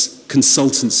workplace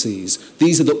consultancies.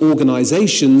 These are the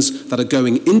organisations that are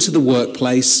going into the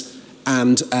workplace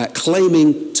and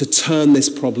claiming to turn this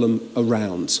problem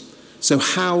around. So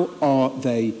how are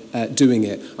they doing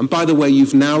it? And by the way,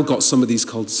 you've now got some of these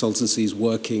consultancies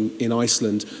working in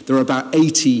Iceland. There are about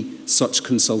 80 such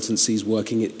consultancies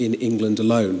working in England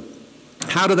alone.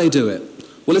 How do they do it?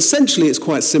 Well, essentially, it's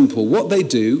quite simple. What they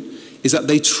do is that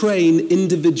they train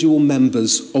individual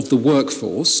members of the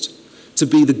workforce to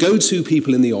be the go-to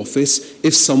people in the office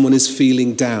if someone is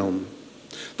feeling down.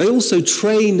 They also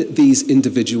train these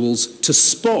individuals to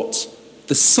spot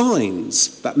the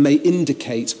signs that may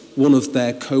indicate one of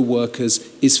their co-workers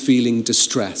is feeling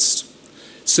distressed,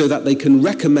 so that they can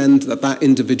recommend that that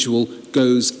individual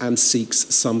goes and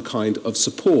seeks some kind of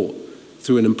support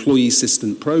through an employee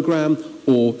assistance program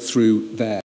or through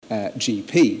their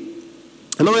GP.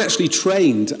 And I actually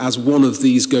trained as one of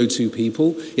these go-to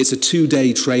people. It's a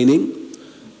 2-day training.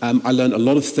 I learned a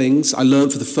lot of things. I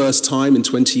learned for the first time in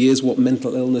 20 years what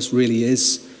mental illness really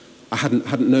is. I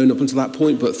hadn't known up until that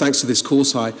point, but thanks to this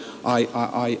course, I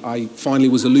finally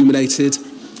was illuminated.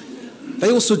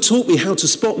 They also taught me how to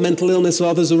spot mental illness of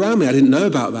others around me. I didn't know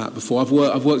about that before. I've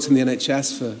worked in the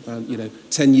NHS for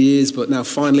 10 years, but now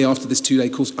finally after this 2-day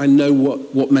course, I know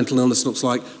what mental illness looks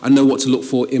like. I know what to look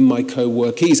for in my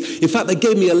co-workees. In fact, they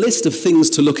gave me a list of things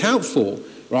to look out for.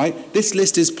 Right? This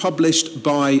list is published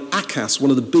by ACAS, one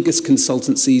of the biggest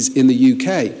consultancies in the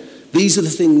UK. These are the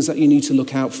things that you need to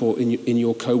look out for in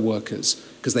your co-workers,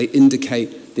 because they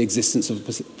indicate the existence of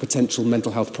a potential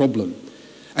mental health problem.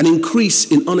 An increase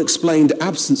in unexplained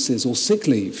absences or sick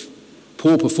leave,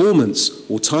 poor performance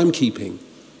or timekeeping,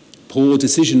 poor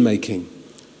decision-making,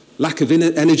 lack of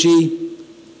energy,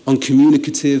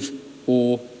 uncommunicative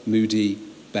or moody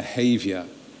behaviour.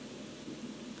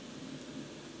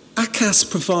 ACAS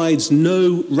provides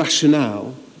no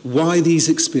rationale why these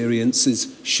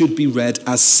experiences should be read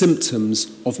as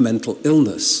symptoms of mental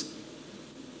illness.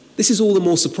 This is all the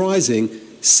more surprising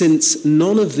since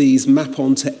none of these map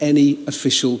onto any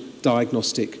official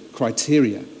diagnostic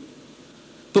criteria.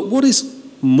 But what is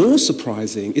more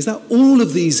surprising is that all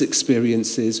of these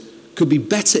experiences could be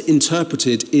better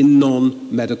interpreted in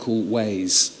non-medical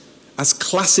ways as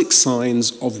classic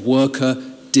signs of worker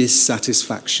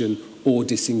dissatisfaction or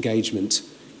disengagement.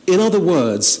 In other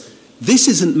words, this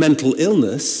isn't mental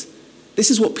illness. This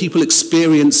is what people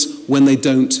experience when they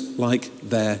don't like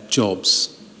their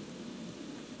jobs.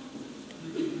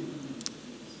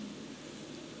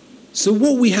 So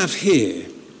what we have here,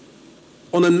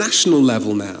 on a national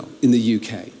level now in the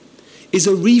UK, is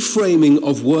a reframing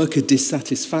of worker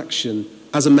dissatisfaction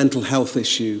as a mental health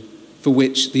issue for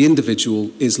which the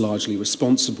individual is largely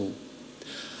responsible.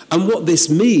 And what this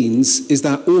means is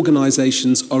that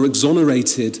organisations are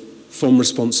exonerated from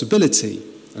responsibility,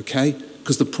 okay?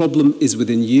 Because the problem is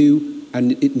within you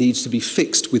and it needs to be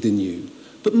fixed within you.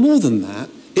 But more than that,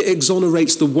 it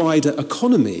exonerates the wider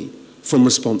economy from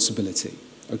responsibility,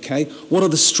 okay? What are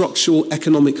the structural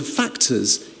economic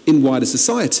factors in wider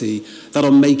society that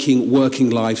are making working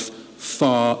life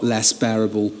far less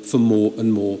bearable for more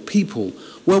and more people?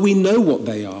 Well, we know what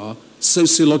they are.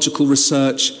 Sociological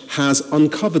research has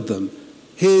uncovered them.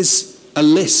 Here's a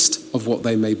list of what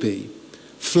they may be.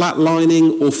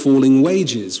 Flatlining or falling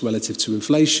wages relative to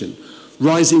inflation,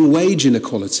 rising wage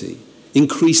inequality,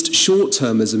 increased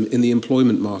short-termism in the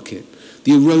employment market,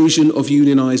 the erosion of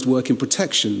unionised working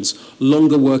protections,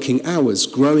 longer working hours,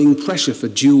 growing pressure for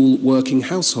dual working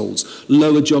households,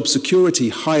 lower job security,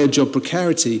 higher job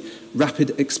precarity,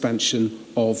 rapid expansion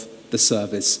of the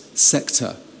service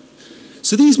sector.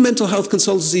 So these mental health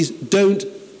consultancies don't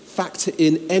factor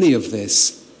in any of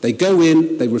this. They go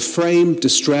in, they reframe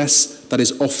distress that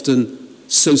is often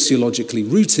sociologically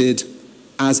rooted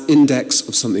as index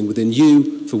of something within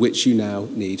you for which you now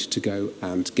need to go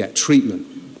and get treatment.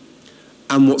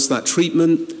 And what's that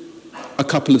treatment? A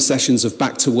couple of sessions of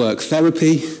back-to-work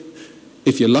therapy,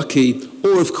 if you're lucky,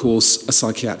 or of course a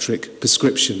psychiatric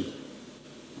prescription.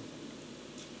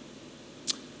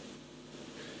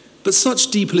 But such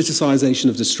depoliticisation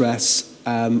of distress,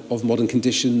 of modern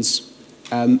conditions,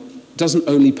 doesn't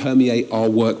only permeate our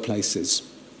workplaces.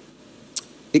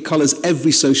 It colours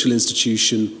every social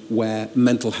institution where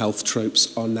mental health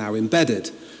tropes are now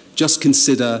embedded. Just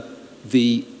consider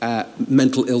the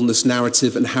mental illness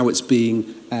narrative and how it's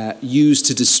being used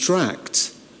to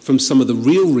distract from some of the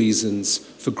real reasons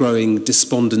for growing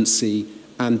despondency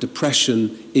and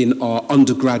depression in our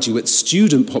undergraduate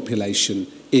student population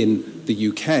in the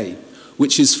UK,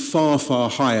 which is far, far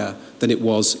higher than it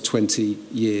was 20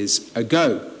 years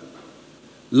ago.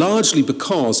 Largely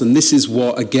because, and this is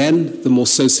what, again, the more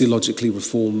sociologically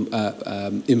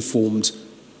informed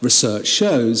research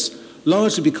shows,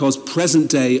 largely because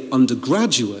present-day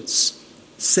undergraduates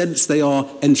sense they are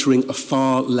entering a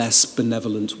far less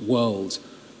benevolent world,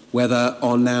 where there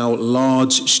are now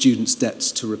large students'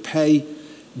 debts to repay,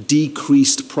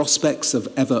 decreased prospects of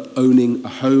ever owning a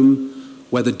home,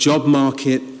 where the job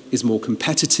market is more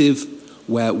competitive,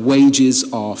 where wages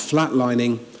are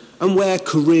flatlining, and where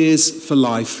careers for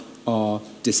life are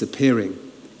disappearing.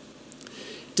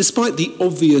 Despite the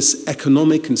obvious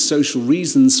economic and social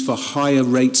reasons for higher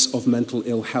rates of mental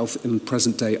ill health in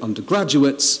present-day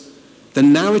undergraduates, the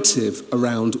narrative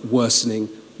around worsening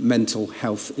mental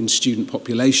health in student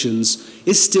populations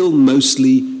is still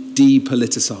mostly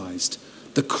depoliticised.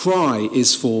 The cry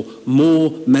is for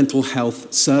more mental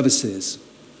health services,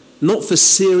 not for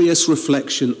serious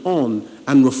reflection on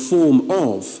and reform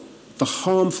of the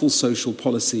harmful social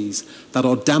policies that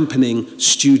are dampening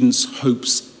students'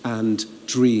 hopes and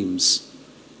dreams.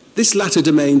 This latter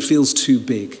domain feels too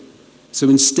big, so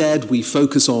instead we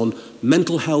focus on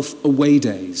mental health away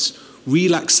days,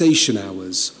 relaxation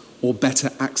hours, or better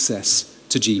access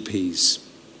to GPs.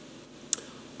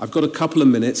 I've got a couple of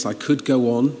minutes. I could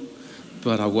go on,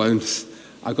 but I won't.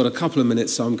 I've got a couple of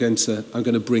minutes, so I'm going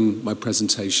to bring my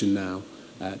presentation now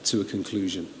to a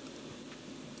conclusion.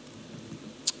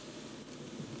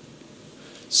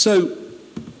 So,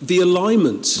 the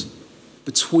alignment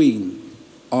between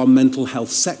our mental health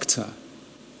sector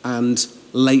and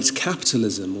late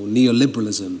capitalism or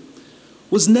neoliberalism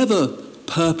was never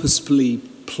purposefully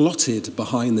plotted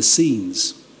behind the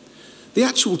scenes. The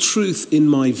actual truth, in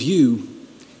my view,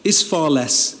 is far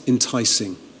less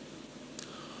enticing.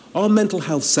 Our mental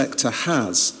health sector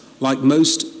has, like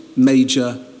most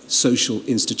major social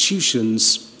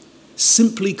institutions,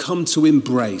 simply come to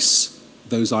embrace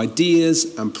those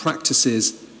ideas and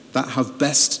practices that have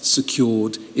best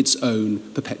secured its own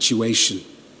perpetuation.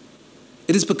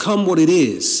 It has become what it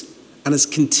is and has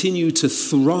continued to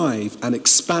thrive and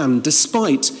expand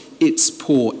despite its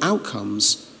poor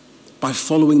outcomes by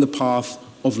following the path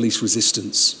of least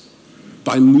resistance,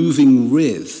 by moving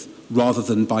with rather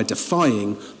than by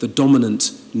defying the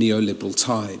dominant neoliberal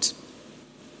tide.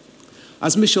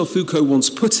 As Michel Foucault once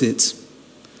put it,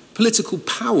 political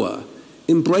power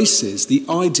embraces the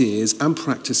ideas and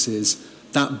practices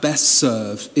that best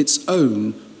serve its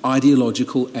own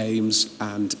ideological aims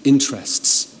and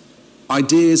interests,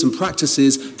 ideas and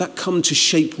practices that come to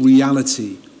shape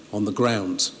reality on the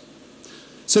ground.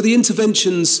 So the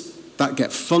interventions that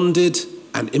get funded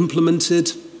and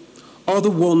implemented are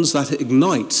the ones that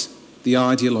ignite the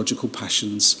ideological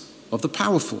passions of the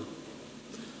powerful.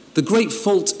 The great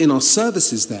fault in our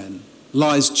services, then,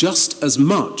 lies just as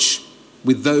much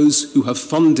with those who have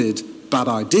funded bad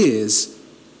ideas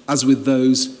as with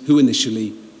those who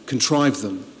initially contrived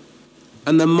them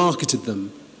and then marketed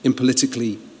them in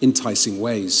politically enticing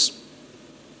ways.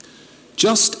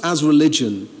 Just as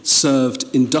religion served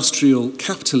industrial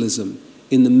capitalism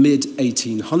in the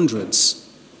mid-1800s,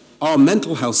 our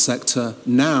mental health sector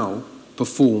now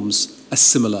performs a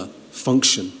similar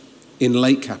function in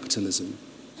late capitalism.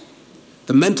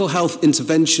 The mental health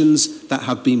interventions that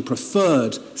have been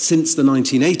preferred since the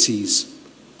 1980s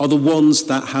are the ones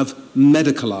that have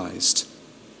medicalized,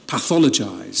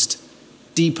 pathologized,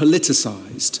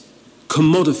 depoliticized,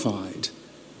 commodified,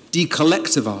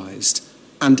 decollectivized,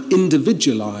 and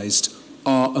individualized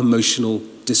our emotional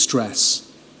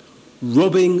distress,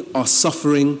 robbing our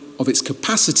suffering of its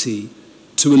capacity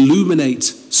to illuminate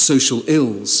social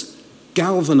ills,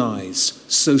 galvanize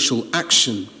social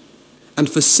action, and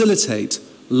facilitate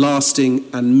lasting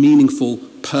and meaningful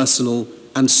personal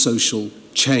and social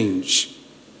change.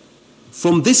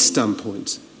 From this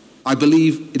standpoint, I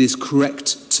believe it is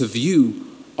correct to view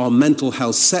our mental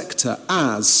health sector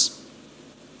as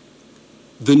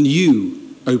the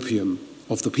new opium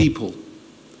of the people,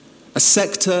 a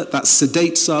sector that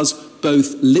sedates us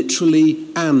both literally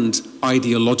and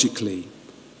ideologically,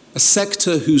 a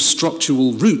sector whose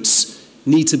structural roots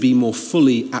need to be more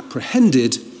fully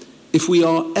apprehended if we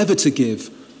are ever to give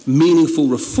meaningful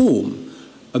reform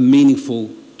a meaningful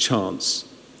chance.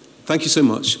 Thank you so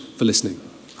much for listening.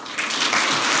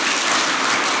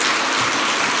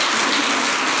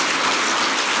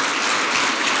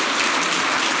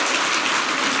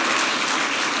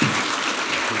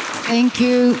 Thank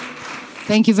you.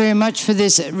 Thank you very much for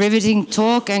this riveting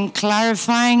talk and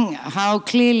clarifying how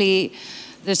clearly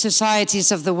the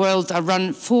societies of the world are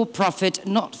run for profit,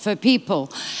 not for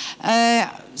people.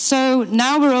 So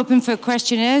now we're open for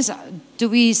questionnaires. Do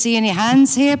we see any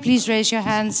hands here? Please raise your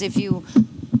hands if you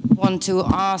want to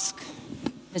ask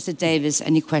Mr. Davies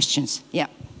any questions. Yeah.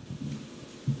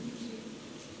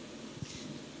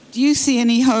 Do you see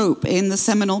any hope in the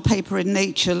seminal paper in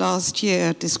Nature last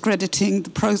year discrediting the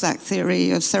Prozac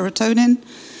theory of serotonin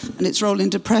and its role in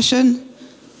depression?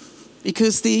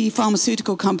 Because the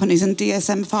pharmaceutical companies and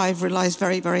DSM-5 relies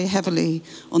very, very heavily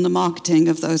on the marketing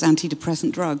of those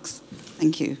antidepressant drugs.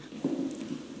 Thank you.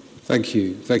 Thank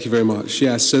you. Thank you very much.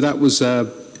 Yes, so that was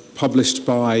published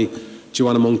by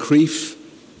Joanna Moncrief,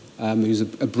 who's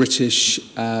a British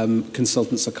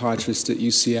consultant psychiatrist at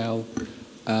UCL.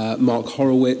 Mark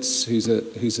Horowitz, who's at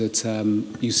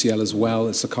UCL as well,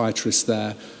 a psychiatrist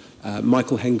there,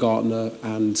 Michael Hengartner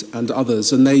and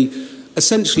others. And they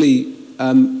essentially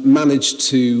managed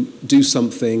to do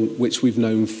something which we've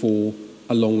known for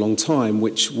a long, long time,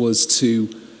 which was to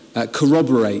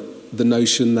corroborate the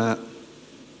notion that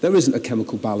there isn't a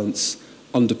chemical balance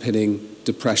underpinning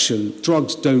depression.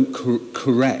 Drugs don't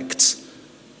correct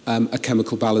a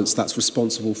chemical balance that's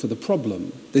responsible for the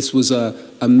problem. This was a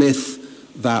myth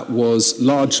that was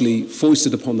largely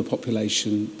foisted upon the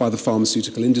population by the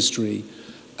pharmaceutical industry,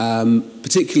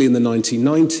 particularly in the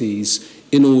 1990s,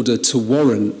 in order to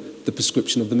warrant the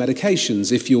prescription of the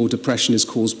medications. If your depression is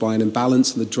caused by an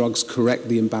imbalance and the drugs correct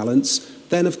the imbalance,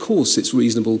 then of course it's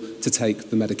reasonable to take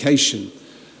the medication.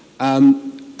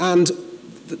 And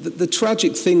the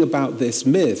tragic thing about this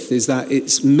myth is that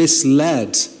it's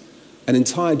misled an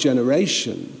entire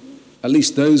generation, at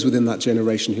least those within that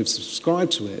generation who've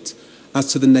subscribed to it, as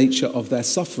to the nature of their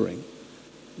suffering.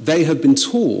 They have been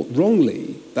taught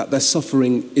wrongly that their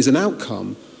suffering is an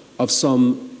outcome of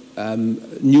some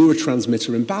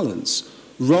neurotransmitter imbalance,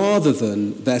 rather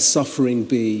than their suffering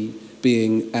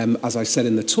being, as I said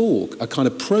in the talk, a kind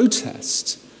of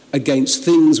protest against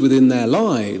things within their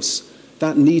lives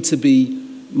that need to be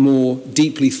more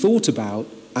deeply thought about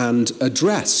and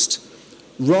addressed,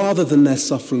 rather than their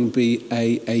suffering be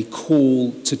a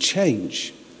call to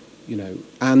change. You know,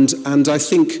 and I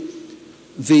think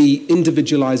the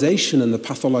individualisation and the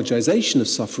pathologisation of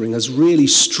suffering has really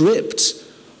stripped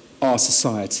our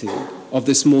society of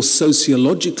this more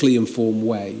sociologically informed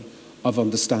way of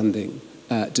understanding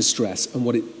distress and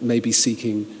what it may be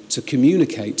seeking to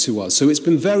communicate to us. So it's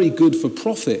been very good for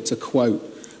profit, to quote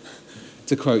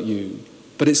you,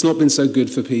 but it's not been so good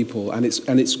for people. And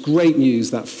it's great news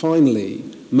that finally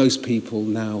most people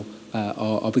now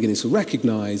are beginning to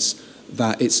recognise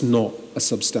that it's not a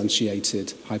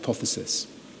substantiated hypothesis.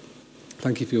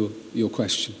 Thank you for your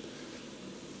question.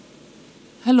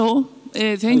 Hello.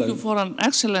 Thank you for an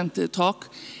excellent talk.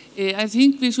 I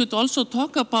think we should also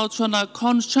talk about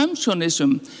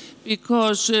consumptionism,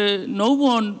 because no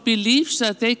one believes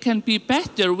that they can be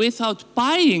better without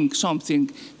buying something,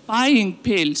 buying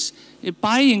pills,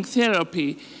 buying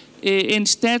therapy,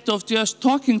 instead of just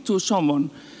talking to someone.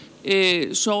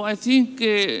 So I think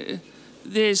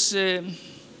this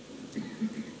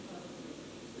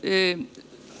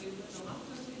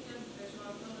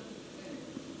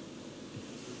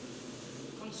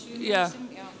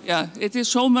yeah, it is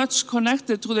so much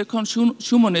connected to the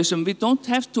consumerism. We don't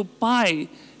have to buy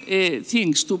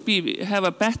things to have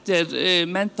a better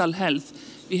mental health.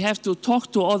 We have to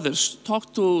talk to others,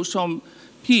 talk to some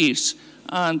peers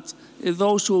and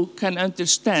those who can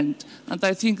understand. And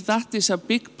I think that is a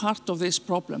big part of this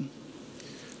problem.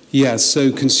 Yes,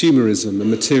 so consumerism and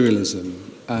materialism,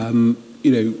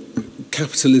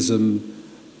 capitalism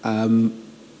on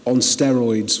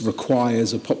steroids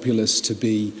requires a populace to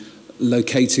be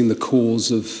locating the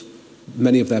cause of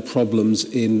many of their problems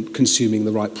in consuming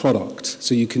the right product.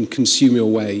 So you can consume your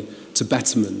way to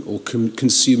betterment or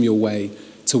consume your way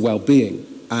to well-being.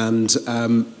 And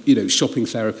shopping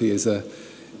therapy is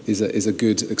a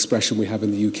good expression we have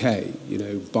in the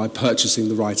UK. By purchasing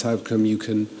the right outcome, you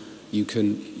can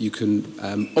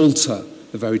alter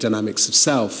the very dynamics of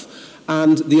self.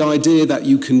 And the idea that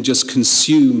you can just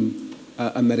consume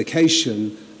a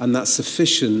medication and that's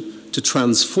sufficient to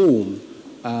transform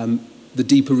the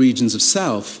deeper regions of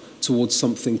self towards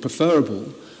something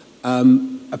preferable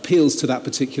appeals to that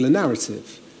particular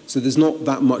narrative. So there's not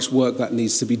that much work that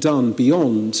needs to be done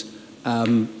beyond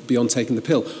taking the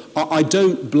pill. I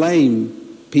don't blame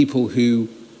people who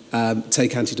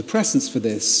take antidepressants for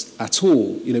this at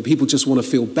all. People just want to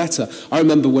feel better. I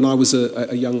remember when I was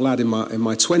a young lad in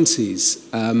my 20s,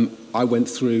 I went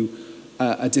through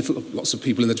lots of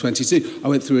people in the 20s too, I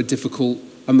went through a difficult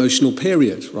emotional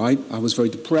period, right? I was very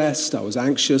depressed, I was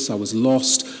anxious, I was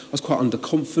lost, I was quite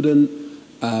underconfident.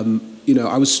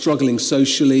 I was struggling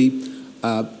socially,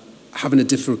 having a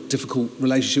difficult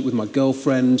relationship with my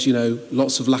girlfriend,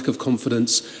 lots of lack of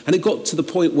confidence. And it got to the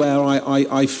point where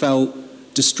I felt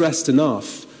distressed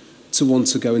enough to want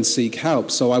to go and seek help.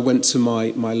 So I went to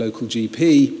my local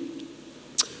GP,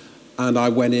 and I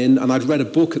went in, and I'd read a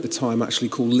book at the time actually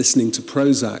called Listening to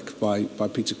Prozac by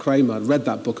Peter Kramer. I'd read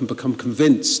that book and become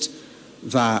convinced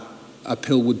that a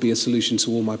pill would be a solution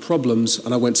to all my problems.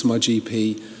 And I went to my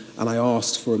GP and I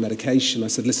asked for a medication. I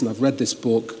said, listen, I've read this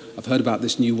book, I've heard about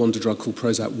this new wonder drug called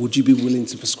Prozac, would you be willing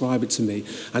to prescribe it to me?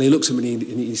 And he looked at me and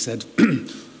he said,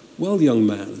 well, young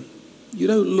man, you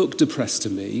don't look depressed to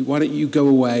me. Why don't you go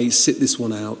away, sit this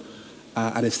one out,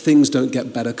 and if things don't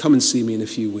get better, come and see me in a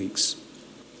few weeks.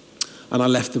 And I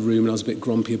left the room and I was a bit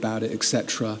grumpy about it,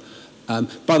 etc.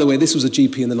 By the way, this was a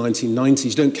GP in the 1990s.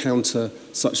 You don't counter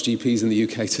such GPs in the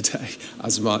UK today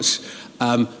as much.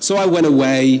 So I went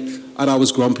away and I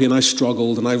was grumpy and I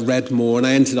struggled and I read more and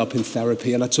I ended up in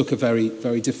therapy and I took a very,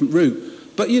 very different route.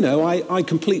 But, I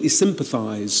completely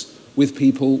sympathise with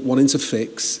people wanting to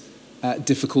fix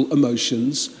difficult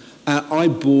emotions. I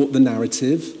bought the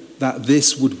narrative that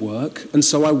this would work, and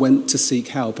so I went to seek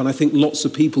help. And I think lots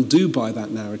of people do buy that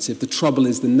narrative. The trouble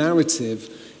is the narrative,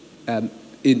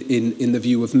 in the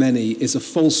view of many, is a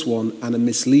false one and a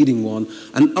misleading one,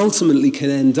 and ultimately can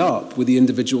end up with the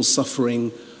individual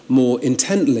suffering more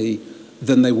intently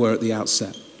than they were at the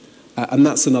outset. And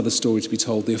that's another story to be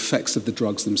told, the effects of the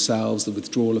drugs themselves, the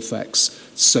withdrawal effects,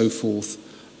 so forth,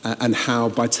 and how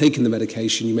by taking the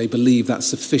medication you may believe that's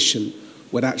sufficient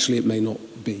when actually it may not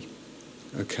be.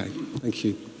 Okay, thank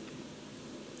you.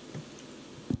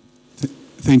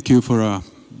 Thank you for a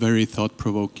very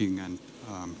thought-provoking and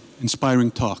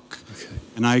inspiring talk. Okay.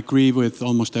 And I agree with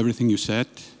almost everything you said.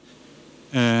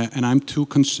 And I'm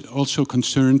also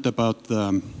concerned about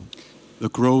the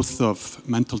growth of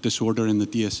mental disorder in the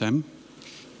DSM.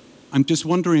 I'm just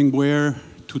wondering where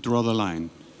to draw the line.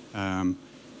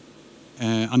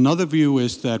 Another view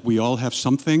is that we all have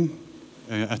something.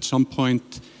 At some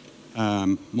point,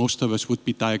 most of us would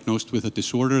be diagnosed with a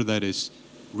disorder that is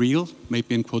real,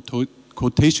 maybe in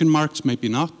quotation marks, maybe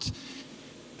not.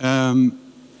 And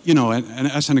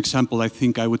as an example, I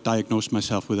think I would diagnose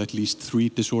myself with at least 3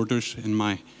 disorders in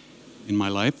my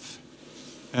life.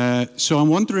 So I'm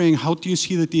wondering, how do you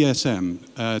see the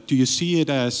DSM? Do you see it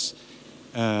as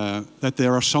that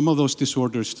there are some of those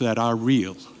disorders that are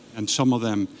real, and some of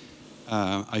them,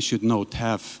 I should note,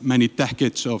 have many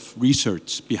decades of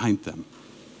research behind them?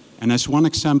 And as one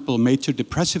example, major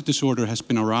depressive disorder has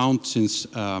been around since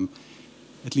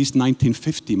at least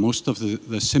 1950. Most of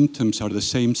the symptoms are the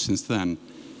same since then.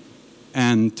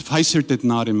 And Pfizer did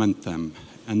not invent them.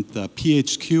 And the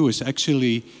PHQ is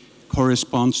actually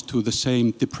corresponds to the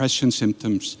same depression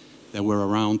symptoms that were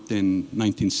around in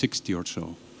 1960 or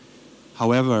so.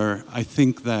 However, I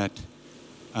think that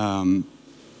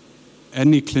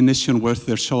any clinician worth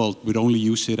their salt would only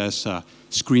use it as a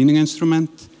screening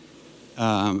instrument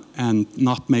and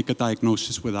not make a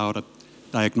diagnosis without a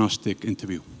diagnostic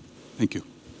interview. Thank you.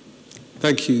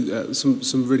 Thank you.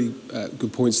 Some really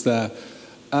good points there.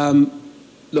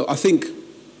 Look, I think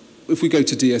if we go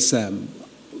to DSM,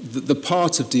 the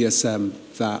part of DSM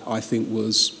that I think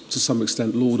was to some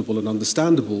extent laudable and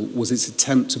understandable was its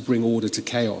attempt to bring order to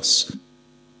chaos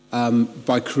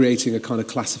by creating a kind of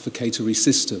classificatory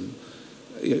system.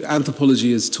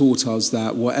 Anthropology has taught us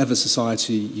that whatever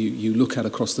society you look at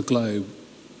across the globe,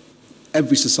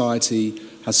 every society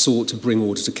has sought to bring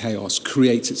order to chaos,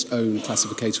 create its own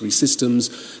classificatory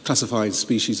systems, classifying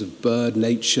species of bird,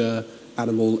 nature,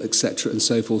 animal, etc., and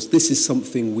so forth. This is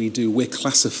something we do. We're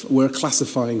a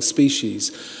classifying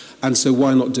species, and so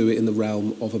why not do it in the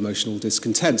realm of emotional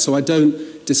discontent? So I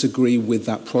don't disagree with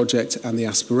that project and the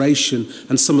aspiration,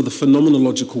 and some of the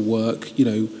phenomenological work,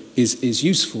 is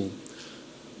useful.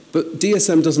 But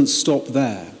DSM doesn't stop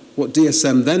there. What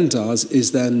DSM then does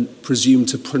is then presume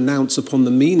to pronounce upon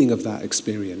the meaning of that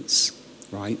experience,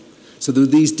 right? So there are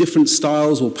these different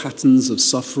styles or patterns of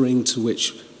suffering to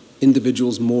which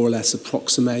individuals more or less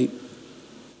approximate.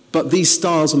 But these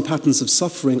styles and patterns of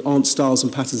suffering aren't styles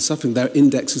and patterns of suffering, they're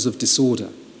indexes of disorder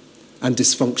and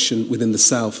dysfunction within the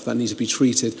self that need to be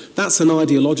treated. That's an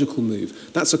ideological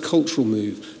move. That's a cultural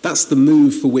move. That's the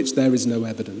move for which there is no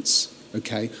evidence.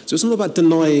 Okay? So it's not about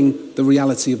denying the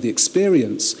reality of the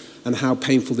experience and how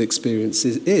painful the experience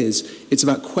is. It's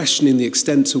about questioning the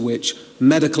extent to which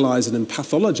medicalizing and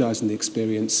pathologizing the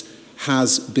experience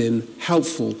has been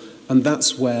helpful, and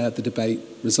that's where the debate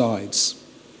resides.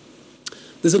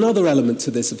 There's another element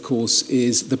to this, of course,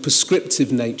 is the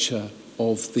prescriptive nature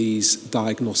of these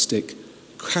diagnostic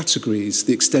categories,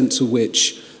 the extent to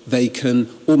which they can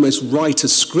almost write a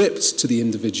script to the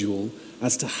individual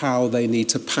as to how they need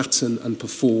to pattern and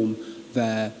perform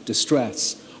their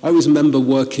distress. I always remember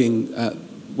working,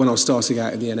 when I was starting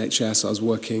out in the NHS, I was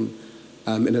working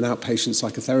in an outpatient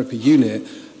psychotherapy unit,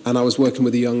 and I was working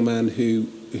with a young man who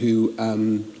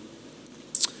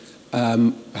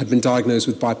had been diagnosed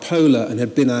with bipolar and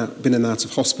had been in and out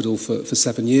of hospital for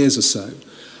 7 years or so.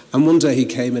 And one day he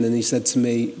came in and he said to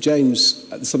me, "James,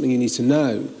 there's something you need to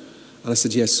know." And I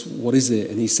said, "Yes, what is it?"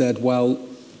 And he said, "Well,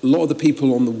 a lot of the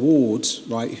people on the ward,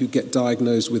 right, who get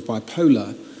diagnosed with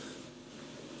bipolar,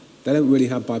 they don't really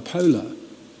have bipolar.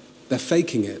 They're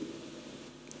faking it."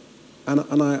 And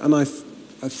I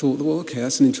thought, well, okay,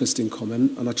 that's an interesting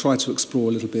comment. And I tried to explore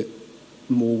a little bit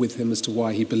more with him as to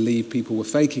why he believed people were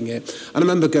faking it. And I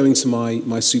remember going to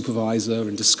my supervisor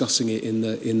and discussing it in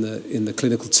the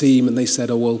clinical team, and they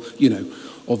said, "Oh, well, you know,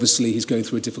 obviously he's going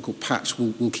through a difficult patch.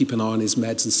 We'll keep an eye on his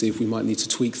meds and see if we might need to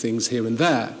tweak things here and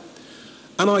there."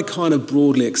 And I kind of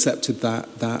broadly accepted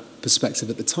that perspective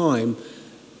at the time,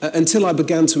 until I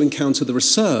began to encounter the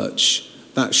research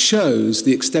that shows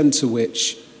the extent to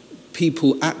which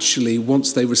people actually,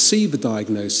 once they receive the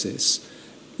diagnosis,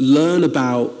 learn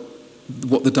about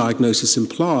what the diagnosis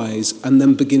implies and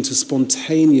then begin to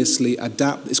spontaneously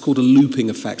adapt. It's called a looping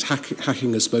effect.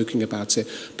 Hacking has spoken about it.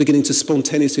 Beginning to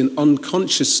spontaneously and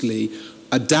unconsciously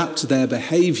adapt their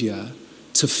behavior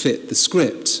to fit the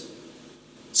script.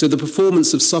 So the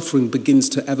performance of suffering begins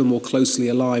to ever more closely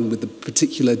align with the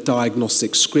particular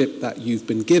diagnostic script that you've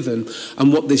been given.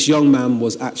 And what this young man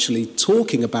was actually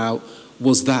talking about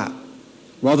was that.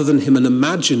 Rather than him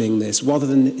imagining this, rather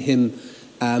than him,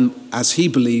 as he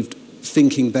believed,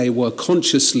 thinking they were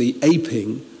consciously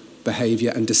aping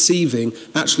behavior and deceiving,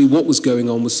 actually what was going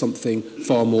on was something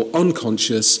far more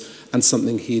unconscious and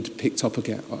something he'd picked up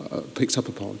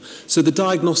upon. So the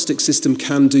diagnostic system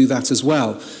can do that as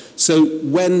well. So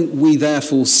when we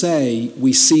therefore say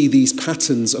we see these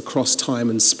patterns across time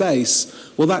and space,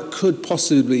 well, that could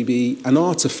possibly be an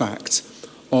artifact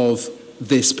of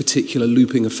this particular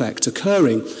looping effect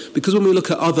occurring. Because when we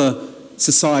look at other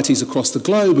societies across the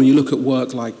globe, when you look at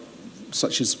work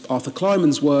such as Arthur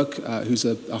Kleinman's work, who's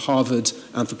a Harvard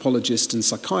anthropologist and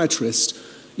psychiatrist,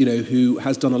 you know, who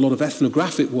has done a lot of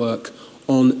ethnographic work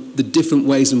on the different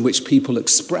ways in which people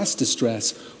express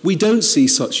distress, we don't see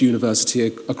such university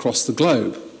across the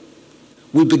globe.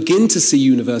 We begin to see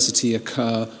university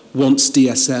occur once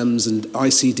DSMs and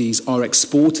ICDs are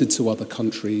exported to other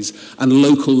countries and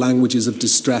local languages of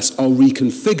distress are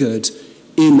reconfigured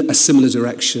in a similar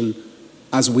direction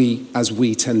as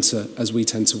we tend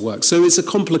to work. So it's a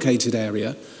complicated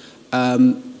area,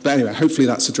 but anyway, hopefully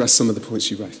that's addressed some of the points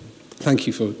you raised. Thank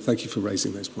you for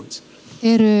raising those points.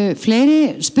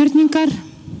 Fleiri spurningar?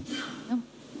 Já.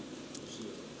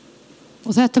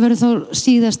 Og þetta verður þá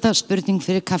síðasta spurning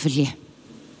fyrir kaffihlé.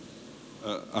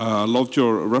 I loved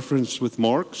your reference with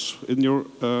Marx in your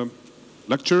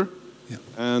lecture, yeah.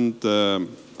 And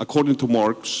according to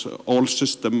Marx, all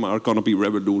systems are going to be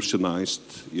revolutionized,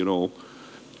 you know,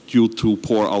 due to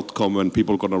poor outcome, and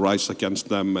people are going to rise against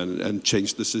them and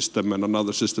change the system, and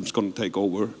another system is going to take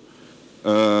over.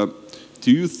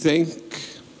 Do you think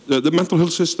the mental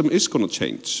health system is going to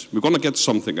change? We're going to get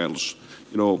something else,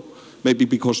 you know, maybe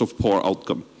because of poor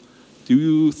outcome. Do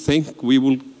you think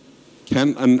we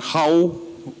can, and how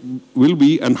will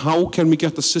we, and how can we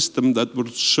get a system that will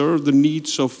serve the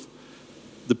needs of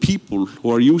the people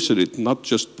who are using it, not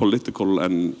just political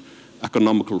and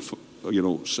economical, you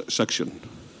know, section?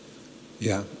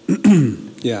 Yeah,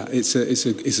 yeah. It's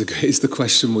the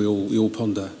question we all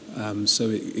ponder. So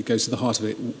it goes to the heart of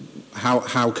it.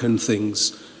 How can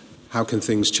things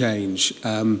change?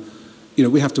 You know,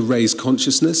 we have to raise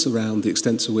consciousness around the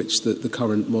extent to which the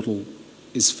current model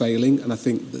is failing, and I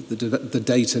think that the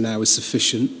data now is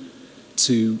sufficient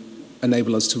to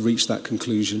enable us to reach that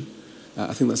conclusion.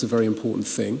 I think that's a very important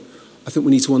thing. I think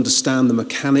we need to understand the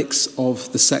mechanics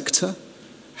of the sector,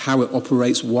 how it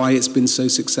operates, why it's been so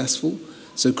successful.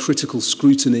 So critical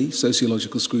scrutiny,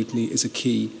 sociological scrutiny, is a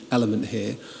key element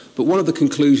here. But one of the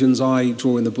conclusions I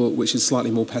draw in the book, which is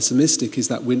slightly more pessimistic, is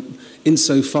that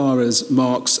insofar as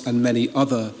Marx and many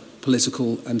other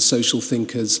political and social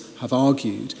thinkers have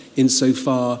argued,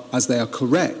 insofar as they are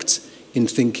correct in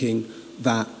thinking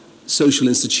that social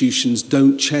institutions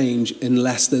don't change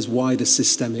unless there's wider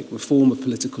systemic reform of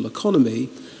political economy,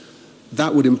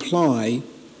 that would imply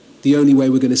the only way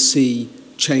we're going to see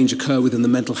change occur within the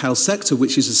mental health sector,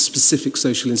 which is a specific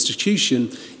social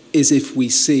institution, is if we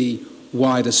see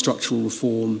wider structural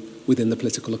reform within the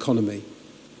political economy.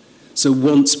 So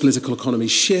once political economy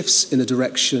shifts in a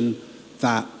direction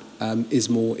that is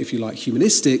more, if you like,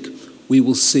 humanistic, we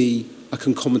will see a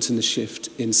concomitant shift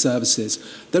in services.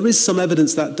 There is some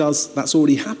evidence that that's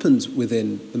already happened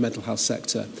within the mental health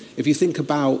sector. If you think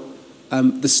about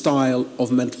the style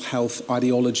of mental health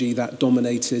ideology that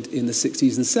dominated in the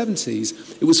 60s and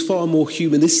 70s, it was far more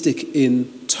humanistic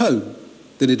in tone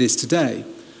than it is today.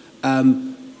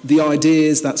 The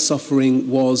ideas that suffering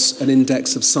was an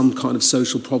index of some kind of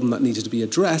social problem that needed to be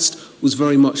addressed was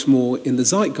very much more in the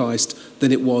zeitgeist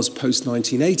than it was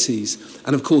post-1980s.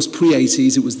 And of course,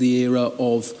 pre-80s, it was the era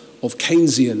of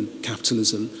Keynesian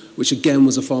capitalism, which again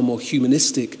was a far more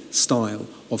humanistic style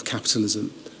of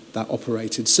capitalism that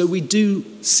operated. So we do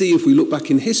see, if we look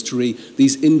back in history,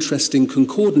 these interesting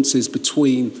concordances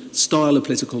between style of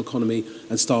political economy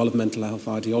and style of mental health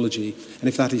ideology. And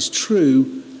if that is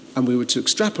true, and we were to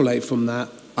extrapolate from that,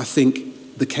 I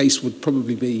think the case would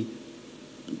probably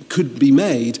could be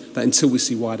made that until we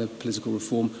see wider political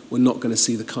reform, we're not going to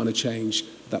see the kind of change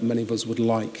that many of us would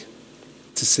like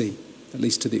to see, at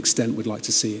least to the extent we'd like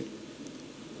to see it.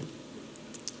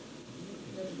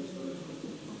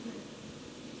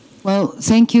 Well,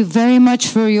 thank you very much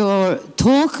for your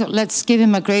talk. Let's give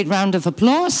him a great round of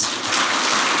applause.